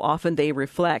so often they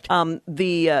reflect.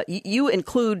 You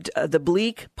include the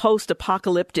bleak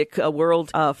post-apocalyptic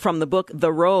world from the book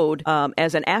The Road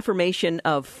as an affirmation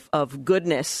of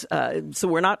goodness. So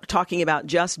we're not talking about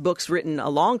just books written a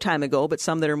long time ago, but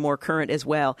some that are more current as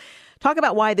well. Talk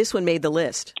about why this one made the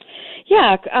list.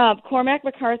 Yeah, Cormac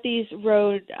McCarthy's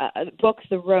book,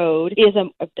 The Road, is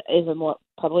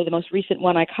probably the most recent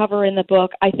one I cover in the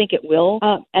book. I think it will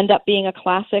end up being a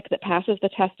classic that passes the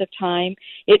test of time.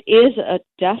 It is a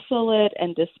desolate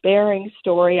and despairing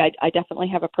story. I definitely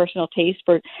have a personal taste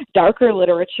for darker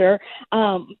literature,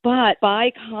 but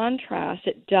by contrast,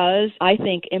 it does, I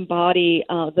think, embody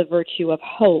the virtue of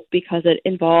hope, because it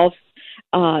involves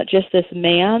just this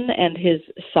man and his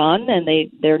son, and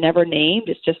they're never named.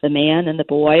 It's just the man and the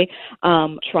boy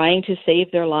trying to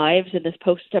save their lives in this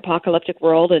post-apocalyptic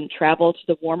world and travel to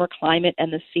the warmer climate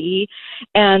and the sea.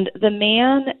 And the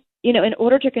man, in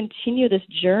order to continue this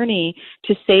journey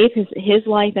to save his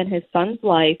life and his son's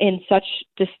life in such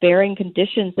despairing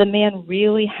conditions, the man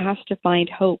really has to find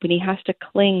hope, and he has to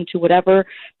cling to whatever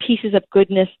pieces of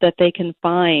goodness that they can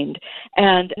find.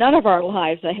 And none of our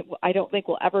lives, I don't think,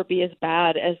 will ever be as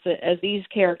bad as these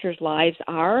characters' lives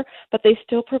are, but they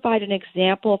still provide an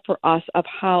example for us of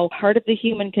how part of the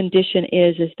human condition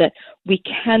is that we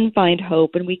can find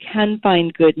hope and we can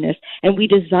find goodness, and we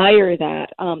desire that,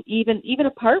 even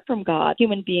apart from God.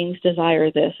 Human beings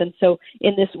desire this. And so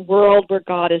in this world where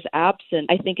God is absent,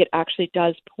 I think it actually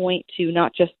does point to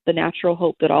not just the natural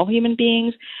hope that all human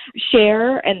beings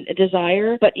share and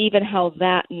desire, but even how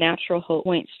that natural hope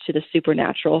points to the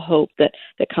supernatural hope that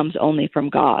comes only from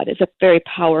God. It's a very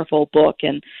powerful book,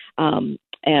 and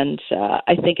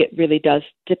I think it really does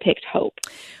depict hope.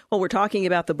 Well, we're talking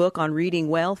about the book On Reading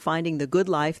Well, Finding the Good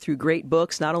Life Through Great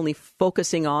Books, not only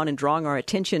focusing on and drawing our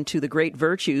attention to the great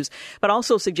virtues, but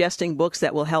also suggesting books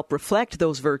that will help reflect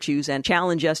those virtues and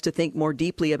challenge us to think more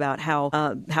deeply about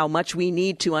how much we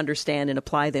need to understand and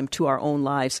apply them to our own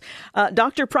lives.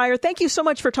 Dr. Pryor, thank you so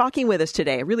much for talking with us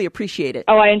today. I really appreciate it.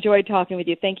 Oh, I enjoyed talking with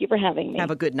you. Thank you for having me.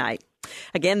 Have a good night.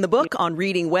 Again, the book On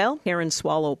Reading Well, Karen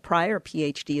Swallow Pryor,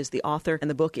 Ph.D., is the author, and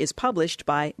the book is published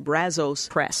by Brazos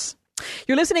Press.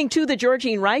 You're listening to The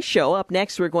Georgene Rice Show. Up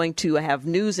next, we're going to have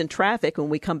news and traffic. When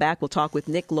we come back, we'll talk with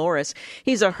Nick Loris.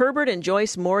 He's a Herbert and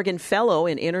Joyce Morgan Fellow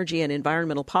in Energy and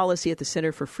Environmental Policy at the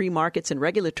Center for Free Markets and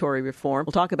Regulatory Reform.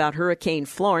 We'll talk about Hurricane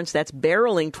Florence that's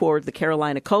barreling toward the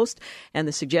Carolina coast and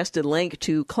the suggested link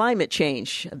to climate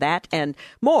change. That and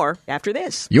more after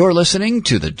this. You're listening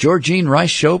to The Georgene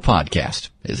Rice Show podcast.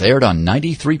 It's aired on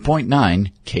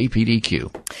 93.9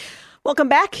 KPDQ. Welcome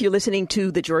back. You're listening to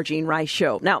The Georgene Rice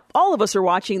Show. Now, all of us are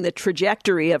watching the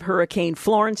trajectory of Hurricane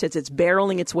Florence as it's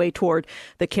barreling its way toward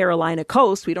the Carolina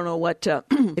coast. We don't know what if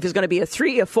it's going to be a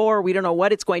 3 or 4. We don't know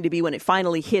what it's going to be when it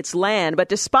finally hits land. But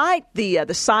despite the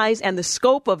size and the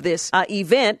scope of this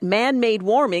event, man-made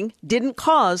warming didn't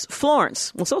cause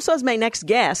Florence. Well, so says my next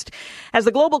guest. As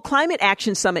the Global Climate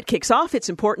Action Summit kicks off, it's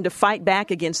important to fight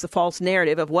back against the false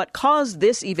narrative of what caused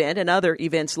this event and other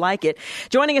events like it.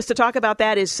 Joining us to talk about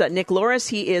that is Nick Loris.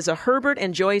 He is a Herbert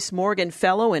and Joyce Morgan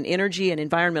Fellow in Energy and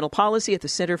Environmental Policy at the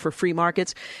Center for Free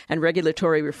Markets and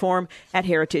Regulatory Reform at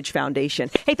Heritage Foundation.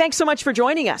 Hey, thanks so much for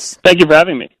joining us. Thank you for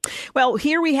having me. Well,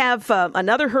 here we have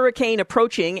another hurricane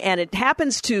approaching, and it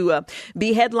happens to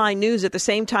be headline news at the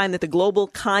same time that the Global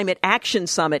Climate Action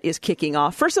Summit is kicking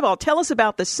off. First of all, tell us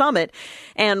about the summit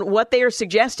and what they are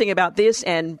suggesting about this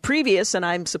and previous, and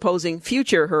I'm supposing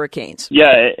future hurricanes.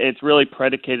 Yeah, it's really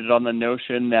predicated on the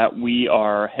notion that we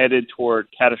are headed toward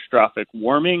catastrophic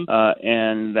warming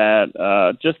and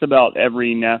that just about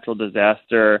every natural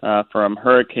disaster from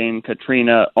Hurricane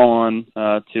Katrina on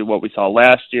to what we saw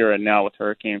last year and now with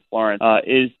Hurricane Florence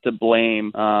is to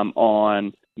blame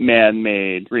on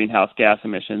man-made greenhouse gas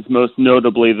emissions, most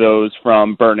notably those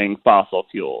from burning fossil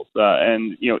fuels.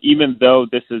 And even though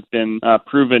this has been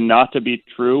proven not to be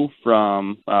true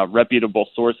from reputable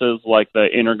sources like the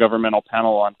Intergovernmental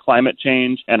Panel on Climate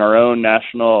Change and our own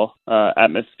National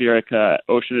Atmospheric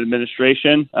Ocean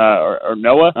Administration, or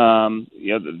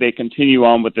NOAA, they continue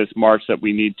on with this march that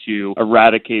we need to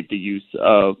eradicate the use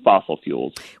of fossil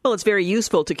fuels. Well, it's very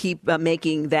useful to keep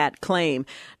making that claim.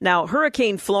 Now,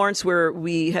 Hurricane Florence, where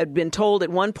we had been told at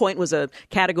one point was a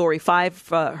Category 5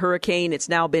 hurricane, it's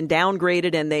now been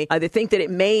downgraded, and they think that it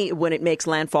may, when it makes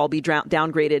landfall, be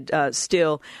downgraded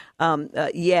still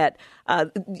yet.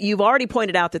 You've already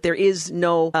pointed out that there is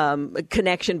no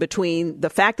connection between the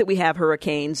fact that we have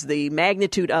hurricanes, the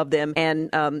magnitude of them, and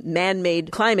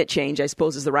man-made climate change, I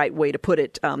suppose is the right way to put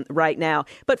it right now.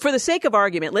 But for the sake of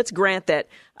argument, let's grant that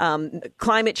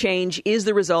climate change is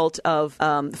the result of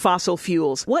fossil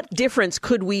fuels. What difference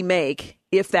could we make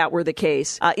if that were the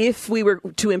case. If we were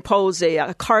to impose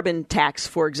a carbon tax,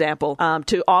 for example,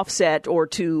 to offset or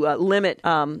to limit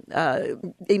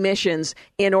emissions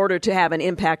in order to have an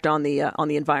impact on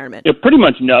the environment? Yeah, pretty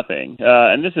much nothing.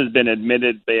 And this has been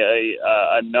admitted by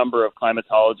a number of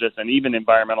climatologists and even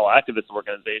environmental activist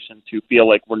organizations who feel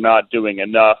like we're not doing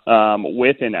enough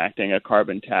with enacting a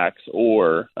carbon tax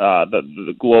or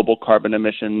the global carbon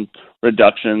emission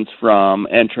reductions from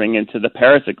entering into the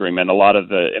Paris Agreement. A lot of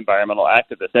the environmental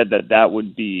activists said that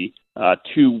would be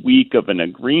too weak of an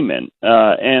agreement.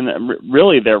 And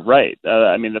really, they're right.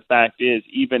 I mean, the fact is,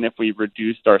 even if we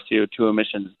reduced our CO2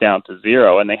 emissions down to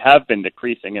zero, and they have been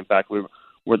decreasing, in fact,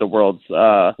 we're the world's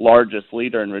largest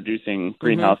leader in reducing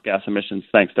greenhouse gas emissions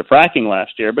thanks to fracking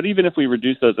last year. But even if we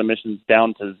reduce those emissions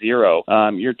down to zero,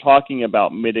 you're talking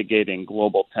about mitigating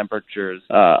global temperatures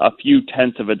a few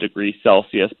tenths of a degree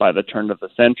Celsius by the turn of the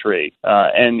century.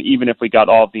 And even if we got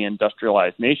all of the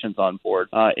industrialized nations on board,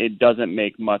 it doesn't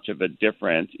make much of a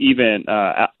difference. Even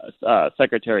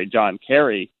Secretary John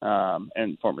Kerry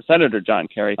and former Senator John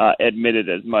Kerry admitted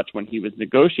as much when he was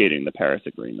negotiating the Paris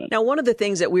Agreement. Now, one of the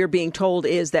things that we're being told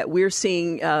is that we're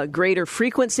seeing greater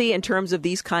frequency in terms of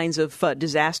these kinds of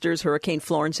disasters, Hurricane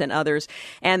Florence and others,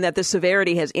 and that the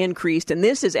severity has increased. And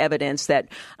this is evidence that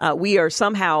we are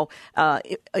somehow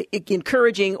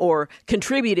encouraging or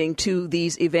contributing to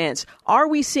these events. Are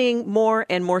we seeing more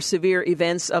and more severe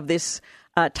events of this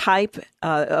type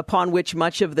upon which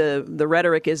much of the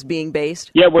rhetoric is being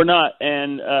based? Yeah, we're not.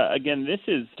 And again, this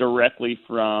is directly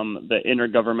from the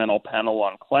Intergovernmental Panel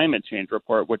on Climate Change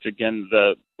report, which again,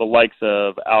 the likes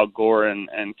of Al Gore and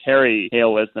Kerry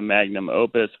hail as the magnum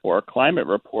opus for climate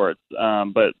reports.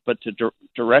 But to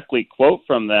directly quote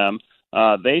from them,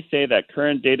 they say that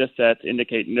current data sets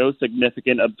indicate no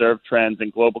significant observed trends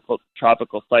in global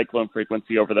tropical cyclone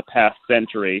frequency over the past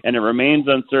century, and it remains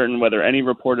uncertain whether any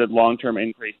reported long-term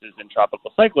increases in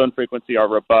tropical cyclone frequency are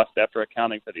robust after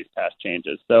accounting for these past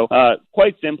changes. So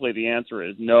quite simply, the answer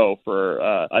is no for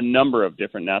a number of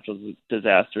different natural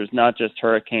disasters, not just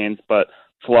hurricanes, but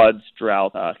floods,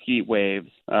 drought, heat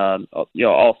waves,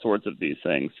 all sorts of these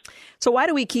things. So why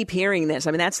do we keep hearing this?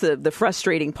 I mean, that's the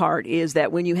frustrating part, is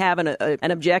that when you have an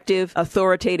objective,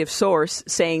 authoritative source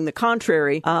saying the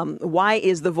contrary, why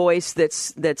is the voice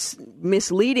that's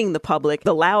misleading the public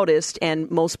the loudest and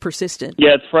most persistent?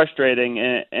 Yeah, it's frustrating,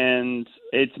 and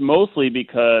it's mostly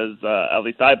because, at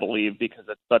least I believe, because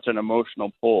it's such an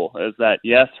emotional pull, is that,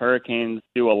 yes, hurricanes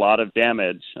do a lot of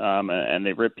damage, and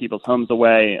they rip people's homes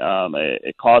away.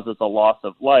 It causes a loss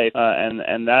of life,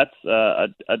 and that's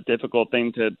a difficult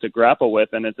thing to grapple with,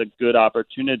 and it's a good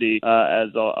opportunity, as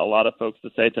a lot of folks to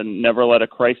say, to never let a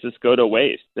crisis go to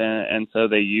waste. And so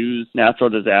they use natural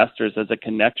disasters as a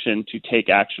connection to take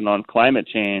action on climate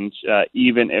change,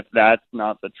 even if that's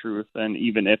not the truth, and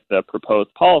even if the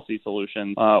proposed policy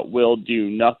solution will do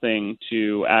nothing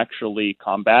to actually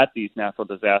combat these natural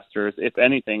disasters. If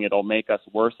anything, it'll make us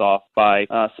worse off by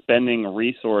spending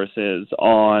resources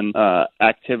on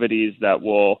activities that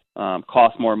will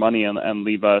cost more money and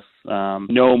leave us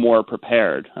no more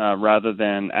prepared, rather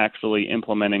than actually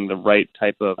implementing the right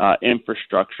type of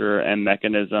infrastructure and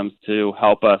mechanisms to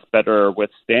help us better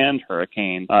withstand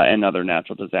hurricanes and other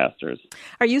natural disasters.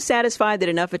 Are you satisfied that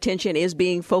enough attention is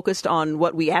being focused on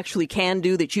what we actually can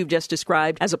do that you've just described,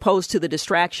 as opposed to the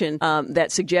distraction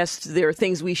that suggests there are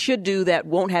things we should do that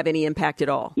won't have any impact at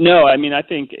all? No, I mean, I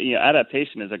think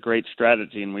adaptation is a great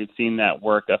strategy, and we've seen that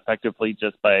work effectively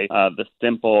just by the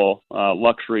simple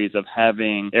luxuries of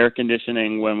having air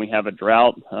conditioning when we have a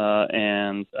drought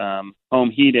and home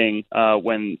heating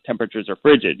when temperatures are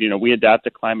frigid. We adapt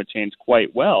to climate change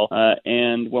quite well,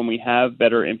 and when we have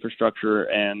better infrastructure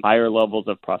and higher levels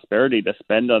of prosperity to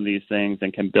spend on these things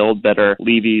and can build better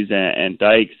levees and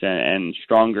dikes and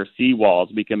stronger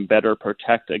seawalls, we can better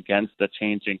protect against the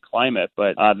changing climate.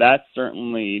 But that's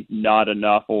certainly not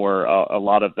enough for a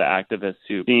lot of the activists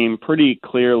who seem pretty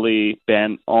clearly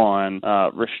bent on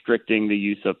restricting the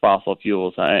use of fossil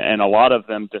fuels. And a lot of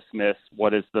them dismiss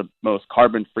what is the most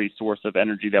carbon-free source of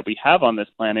energy that we have on this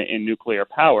planet in nuclear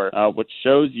power, which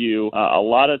shows you a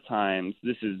lot of times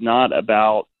this is not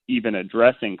about even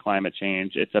addressing climate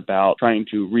change. It's about trying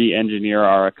to re-engineer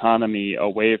our economy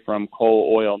away from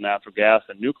coal, oil, natural gas,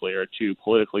 and nuclear to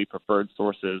politically preferred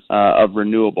sources of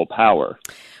renewable power.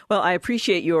 Well, I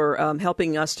appreciate your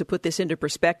helping us to put this into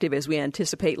perspective as we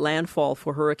anticipate landfall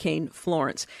for Hurricane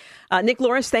Florence. Nick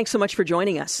Loris, thanks so much for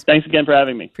joining us. Thanks again for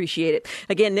having me. Appreciate it.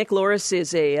 Again, Nick Loris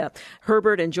is a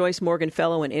Herbert and Joyce Morgan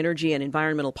Fellow in Energy and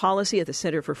Environmental Policy at the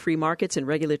Center for Free Markets and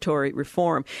Regulatory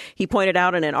Reform. He pointed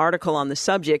out in an article on the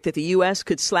subject that the U.S.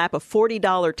 could slap a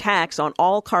 $40 tax on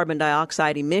all carbon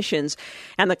dioxide emissions,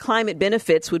 and the climate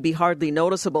benefits would be hardly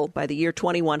noticeable. By the year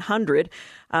 2100,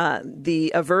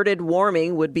 the averted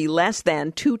warming would be less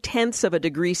than 0.2 of a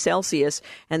degree Celsius,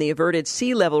 and the averted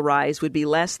sea level rise would be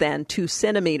less than 2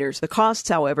 centimeters. The costs,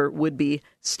 however, would be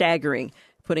staggering,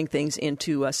 putting things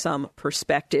into some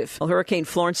perspective. Well, Hurricane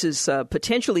Florence's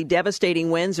potentially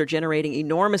devastating winds are generating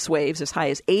enormous waves as high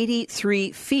as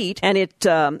 83 feet, and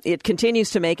it continues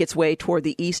to make its way toward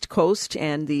the east coast,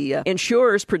 and the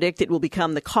insurers predict it will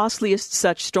become the costliest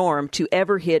such storm to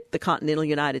ever hit the continental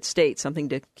United States, something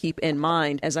to keep in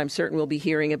mind, as I'm certain we'll be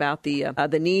hearing about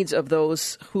the needs of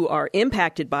those who are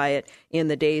impacted by it in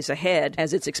the days ahead,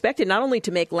 as it's expected not only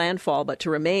to make landfall, but to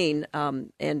remain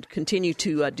and continue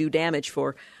to do damage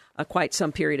for quite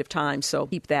some period of time. So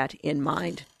keep that in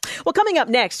mind. Well, coming up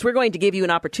next, we're going to give you an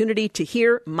opportunity to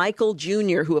hear Michael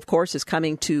Jr., who, of course, is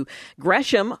coming to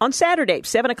Gresham on Saturday,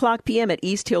 7 o'clock p.m. at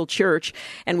East Hill Church.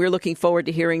 And we're looking forward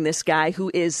to hearing this guy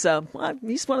who is,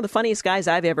 he's one of the funniest guys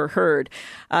I've ever heard.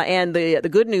 And the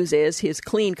good news is his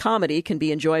clean comedy can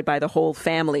be enjoyed by the whole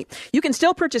family. You can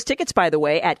still purchase tickets, by the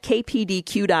way, at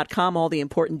kpdq.com. All the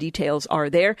important details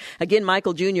are there. Again,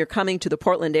 Michael Jr. coming to the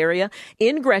Portland area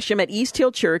in Gresham at East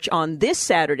Hill Church on this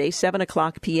Saturday, 7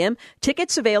 o'clock p.m.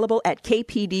 Tickets available at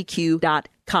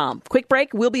kpdq.com. Quick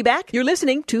break. We'll be back. You're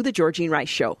listening to The Georgene Rice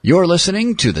Show. You're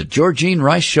listening to The Georgene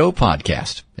Rice Show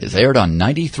podcast. It's aired on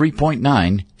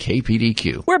 93.9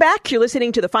 KPDQ. We're back. You're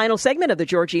listening to the final segment of The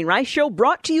Georgene Rice Show,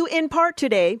 brought to you in part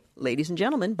today, ladies and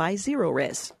gentlemen, by Zero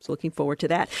Res. So looking forward to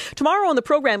that. Tomorrow on the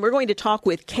program, we're going to talk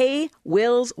with Kay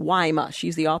Wills Wyma.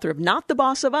 She's the author of Not the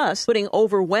Boss of Us, Putting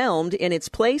Overwhelmed in Its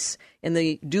Place in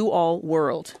the Do-All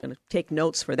World. I'm going to take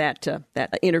notes for that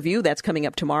interview. That's coming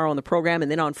up tomorrow on the program.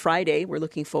 And then on Friday, we're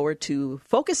looking forward to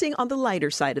focusing on the lighter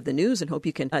side of the news and hope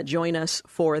you can join us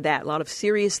for that. A lot of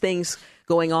serious things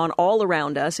going on all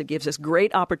around us. It gives us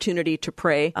great opportunity to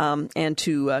pray and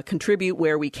to contribute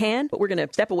where we can. But we're going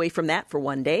to step away from that for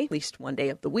one day, at least one day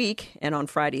of the week. And on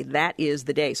Friday, that is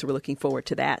the day. So we're looking forward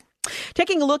to that.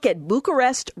 Taking a look at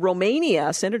Bucharest,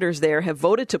 Romania, senators there have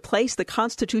voted to place the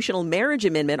constitutional marriage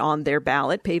amendment on their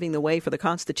ballot, paving the way for the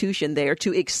Constitution there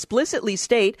to explicitly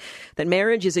state that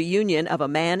marriage is a union of a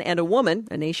man and a woman.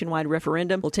 A nationwide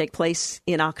referendum will take place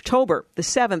in October, the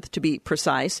 7th to be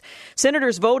precise.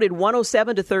 Senators voted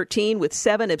 107-13 with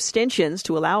 7 abstentions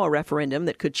to allow a referendum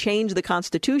that could change the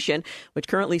Constitution, which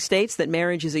currently states that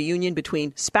marriage is a union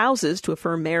between spouses to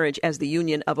affirm marriage as the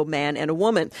union of a man and a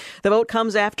woman. The vote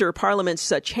comes after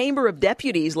Parliament's Chamber of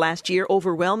Deputies last year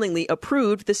overwhelmingly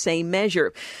approved the same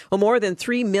measure. Well, more than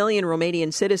 3 million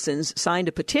Romanian citizens signed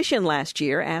a petition last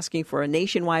year asking for a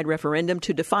nationwide referendum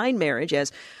to define marriage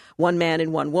as one man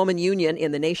and one woman union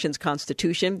in the nation's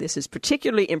constitution. This is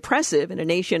particularly impressive in a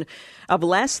nation of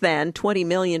less than 20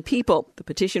 million people. The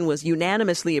petition was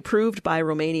unanimously approved by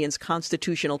Romania's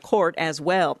constitutional court as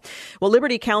well. Well,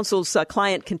 Liberty Counsel's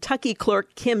client Kentucky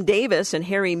clerk Kim Davis and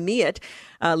Harry Meat,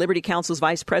 Liberty Counsel's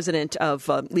Vice President of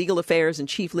Legal Affairs and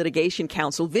Chief Litigation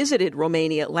Counsel, visited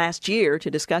Romania last year to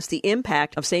discuss the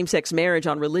impact of same-sex marriage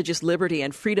on religious liberty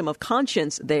and freedom of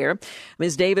conscience there.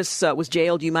 Ms. Davis was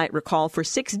jailed, you might recall, for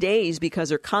 6 days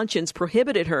because her conscience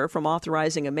prohibited her from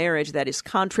authorizing a marriage that is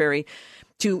contrary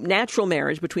to natural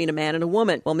marriage between a man and a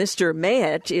woman. Well, Mr.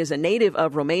 Meat is a native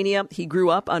of Romania. He grew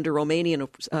up under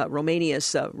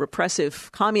Romania's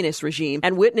repressive communist regime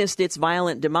and witnessed its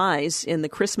violent demise in the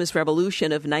Christmas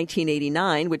Revolution of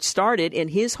 1989, which started in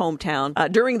his hometown.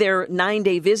 During their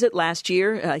 9-day visit last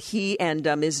year, he and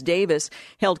Ms. Davis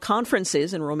held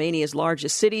conferences in Romania's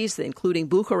largest cities, including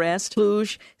Bucharest,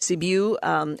 Cluj, Sibiu,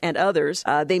 and others.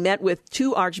 They met with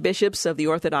 2 archbishops of the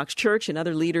Orthodox Church and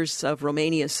other leaders of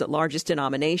Romania's largest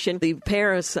denomination. The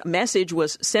pair's message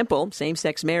was simple.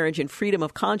 Same-sex marriage and freedom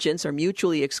of conscience are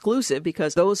mutually exclusive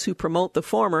because those who promote the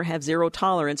former have zero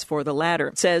tolerance for the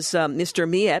latter. Says Mr.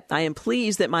 Meat, I am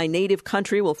pleased that my native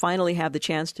country will finally have the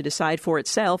chance to decide for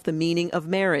itself the meaning of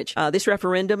marriage. This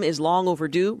referendum is long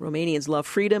overdue. Romanians love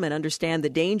freedom and understand the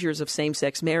dangers of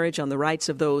same-sex marriage on the rights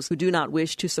of those who do not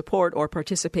wish to support or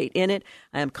participate in it.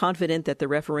 I am confident that the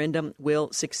referendum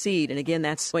will succeed. And again,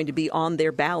 that's going to be on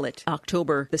their ballot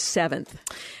October the 7th.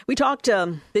 We talked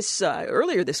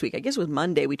earlier this week, I guess it was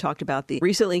Monday, we talked about the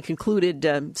recently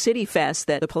concluded City Fest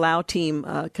that the Palau team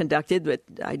conducted, but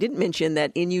I didn't mention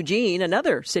that in Eugene,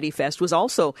 another City Fest was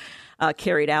also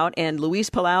carried out, and Luis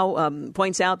Palau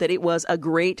points out that it was a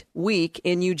great week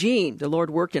in Eugene. The Lord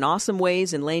worked in awesome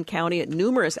ways in Lane County at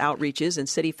numerous outreaches and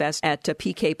City Fest at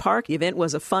PK Park. The event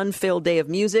was a fun-filled day of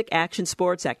music, action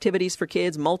sports, activities for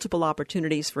kids, multiple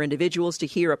opportunities for individuals to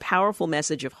hear a powerful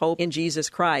message of hope in Jesus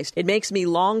Christ. It makes me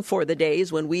long for the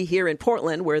days when we here in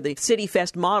Portland, where the City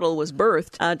Fest model was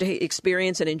birthed, to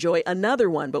experience and enjoy another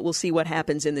one, but we'll see what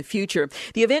happens in the future.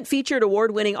 The event featured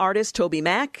award-winning artist Toby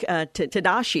Mac,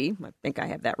 Tadashi, I think I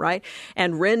have that right,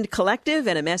 and Rend Collective,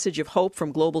 and a message of hope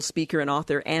from global speaker and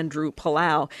author Andrew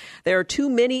Palau. There are too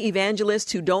many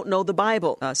evangelists who don't know the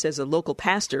Bible, says a local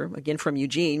pastor, again from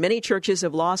Eugene. Many churches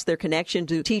have lost their connection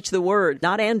to teach the word.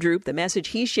 Not Andrew. The message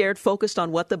he shared focused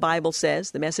on what the Bible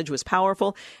says. The message was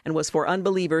powerful and was for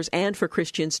unbelievers and for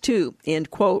Christians too,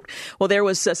 end quote. Well, there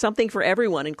was something for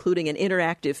everyone, including an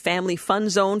interactive family fun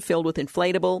zone filled with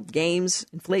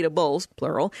inflatables,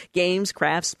 plural, games,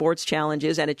 crafts, sports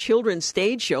challenges, and a children's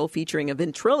stage show featuring a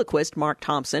ventriloquist, Mark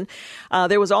Thompson.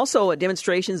 There was also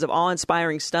demonstrations of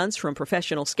awe-inspiring stunts from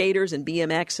professional skaters and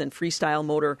BMX and freestyle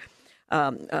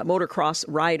motocross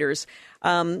riders.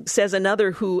 Says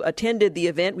another who attended the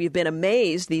event, we've been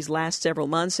amazed these last several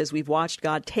months as we've watched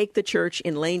God take the church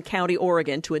in Lane County,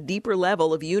 Oregon to a deeper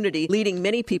level of unity, leading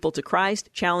many people to Christ,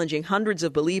 challenging hundreds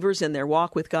of believers in their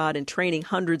walk with God, and training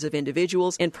hundreds of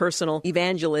individuals in personal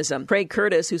evangelism. Craig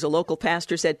Curtis, who's a local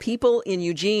pastor, said people in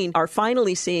Eugene are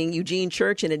finally seeing Eugene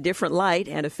Church in a different light,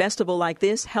 and a festival like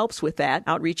this helps with that.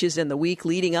 Outreaches in the week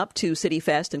leading up to City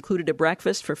Fest included a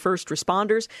breakfast for first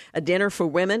responders, a dinner for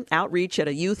women, outreach at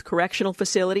a youth correctional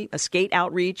facility, a skate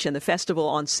outreach, and the festival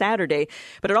on Saturday.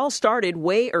 But it all started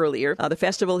way earlier. The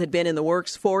festival had been in the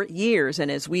works for years,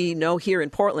 and as we know here in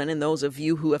Portland, and those of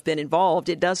you who have been involved,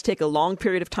 it does take a long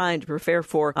period of time to prepare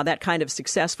for that kind of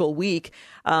successful week.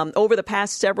 Over the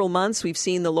past several months, we've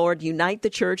seen the Lord unite the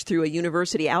church through a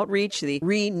university outreach, the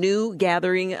Renew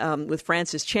gathering with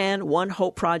Francis Chan, One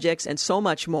Hope projects, and so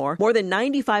much more. More than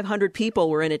 9,500 people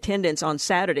were in attendance on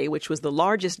Saturday, which was the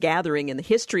largest gathering in the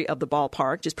history of the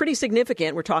ballpark, which is pretty significant.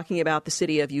 We're talking about the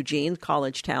city of Eugene,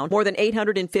 college town. More than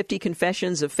 850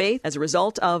 confessions of faith as a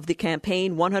result of the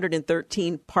campaign,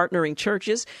 113 partnering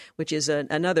churches, which is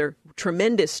another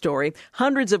tremendous story.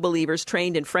 Hundreds of believers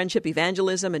trained in friendship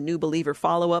evangelism and new believer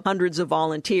follow-up. Hundreds of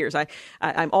volunteers.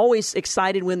 I'm always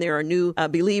excited when there are new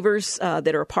believers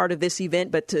that are a part of this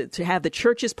event, but to have the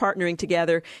churches partnering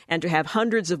together and to have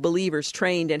hundreds of believers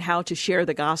trained in how to share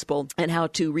the gospel and how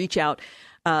to reach out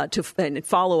and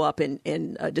follow up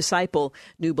and disciple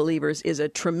new believers is a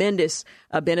tremendous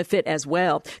benefit as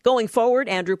well. Going forward,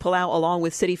 Andrew Palau, along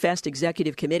with City Fest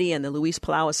Executive Committee and the Luis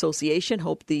Palau Association,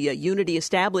 hope the unity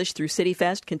established through City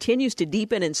Fest continues to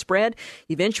deepen and spread,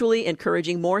 eventually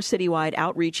encouraging more citywide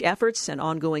outreach efforts and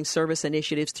ongoing service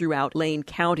initiatives throughout Lane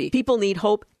County. People need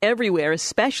hope everywhere,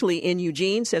 especially in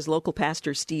Eugene, says local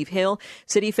pastor Steve Hill.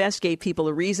 City Fest gave people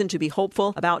a reason to be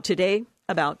hopeful about today,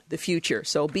 about the future.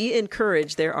 So be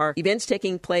encouraged. There are events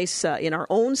taking place in our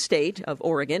own state of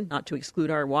Oregon, not to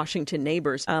exclude our Washington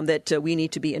neighbors, that we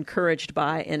need to be encouraged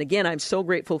by. And again, I'm so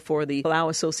grateful for the Palau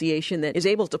Association that is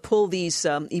able to pull these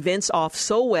events off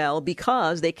so well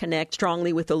because they connect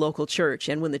strongly with the local church.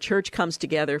 And when the church comes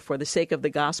together for the sake of the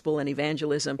gospel and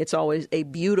evangelism, it's always a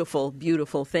beautiful,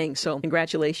 beautiful thing. So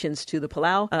congratulations to the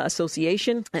Palau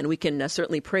Association. And we can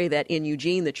certainly pray that in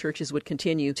Eugene, the churches would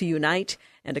continue to unite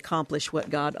and accomplish what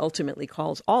God ultimately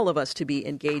calls all of us to be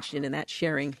engaged in, and that's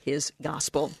sharing his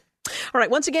gospel. All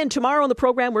right, once again, tomorrow on the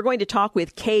program, we're going to talk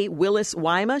with Kay Willis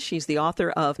Wyma. She's the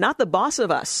author of Not the Boss of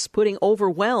Us, Putting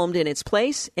Overwhelmed in Its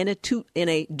Place in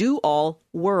a Do-All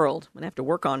World. I'm going to have to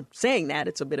work on saying that.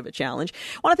 It's a bit of a challenge.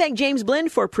 I want to thank James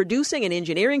Blend for producing and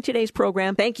engineering today's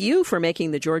program. Thank you for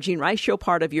making the Georgene Rice Show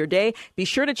part of your day. Be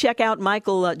sure to check out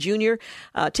Michael Jr.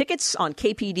 Tickets on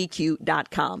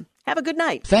kpdq.com. Have a good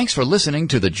night. Thanks for listening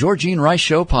to the Georgene Rice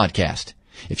Show podcast.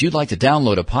 If you'd like to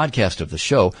download a podcast of the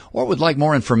show or would like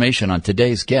more information on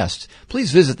today's guests,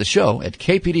 please visit the show at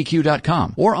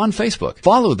kpdq.com or on Facebook.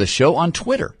 Follow the show on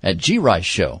Twitter at GRice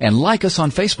Show and like us on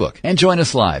Facebook. And join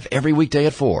us live every weekday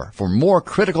at 4 for more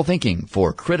critical thinking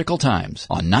for critical times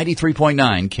on 93.9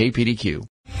 KPDQ.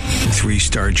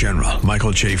 3-star General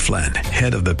Michael J. Flynn,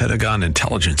 head of the Pentagon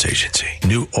Intelligence Agency,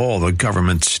 knew all the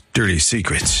government's dirty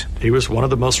secrets. He was one of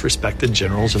the most respected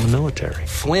generals in the military.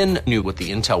 Flynn knew what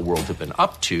the intel world had been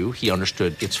up to. He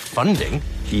understood its funding.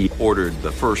 He ordered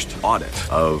the first audit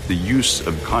of the use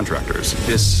of contractors.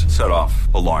 This set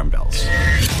off alarm bells.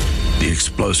 The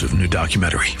explosive new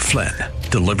documentary, Flynn,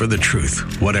 Deliver the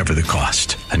Truth, Whatever the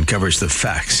Cost, uncovers the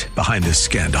facts behind this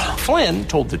scandal. Flynn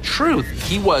told the truth.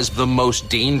 He was the most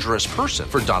dangerous person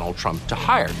for Donald Trump to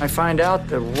hire. I find out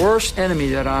the worst enemy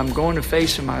that I'm going to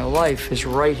face in my life is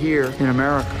right here in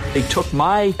America. They took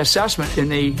my assessment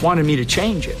and they wanted me to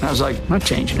change it. And I was like, I'm not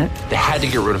changing it. They had to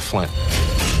get rid of Flynn.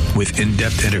 With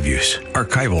in-depth interviews,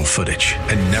 archival footage,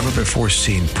 and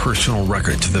never-before-seen personal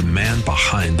records of the man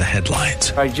behind the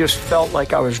headlines. I just felt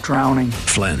like I was drowning.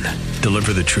 Flynn,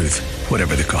 Deliver the Truth,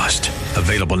 Whatever the Cost.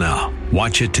 Available now.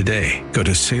 Watch it today. Go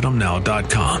to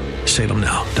salemnow.com.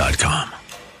 salemnow.com.